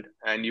in the world,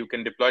 and you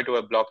can deploy to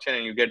a blockchain,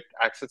 and you get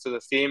access to the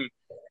same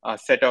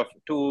set of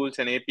tools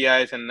and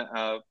APIs and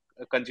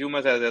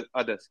consumers as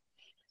others.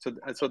 So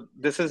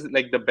this is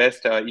like the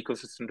best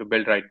ecosystem to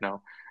build right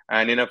now.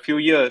 And in a few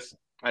years,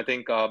 I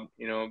think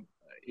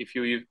if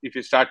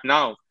you start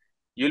now,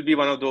 you'll be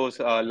one of those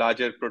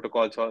larger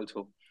protocols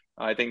also.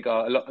 I think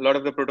a lot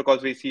of the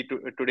protocols we see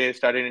today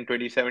started in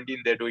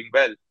 2017. They're doing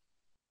well.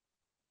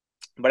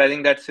 But I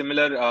think that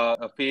similar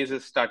phase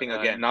is starting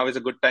again. Now is a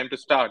good time to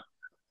start,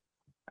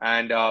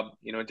 and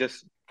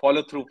just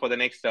follow through for the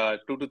next 2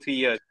 to 3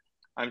 years.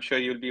 I'm sure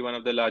you'll be one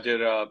of the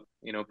larger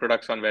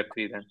products on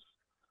Web3 then.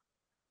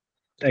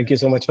 Thank you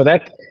so much for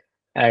that.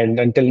 And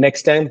until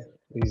next time,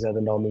 these are the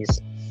Normies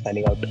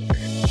signing out.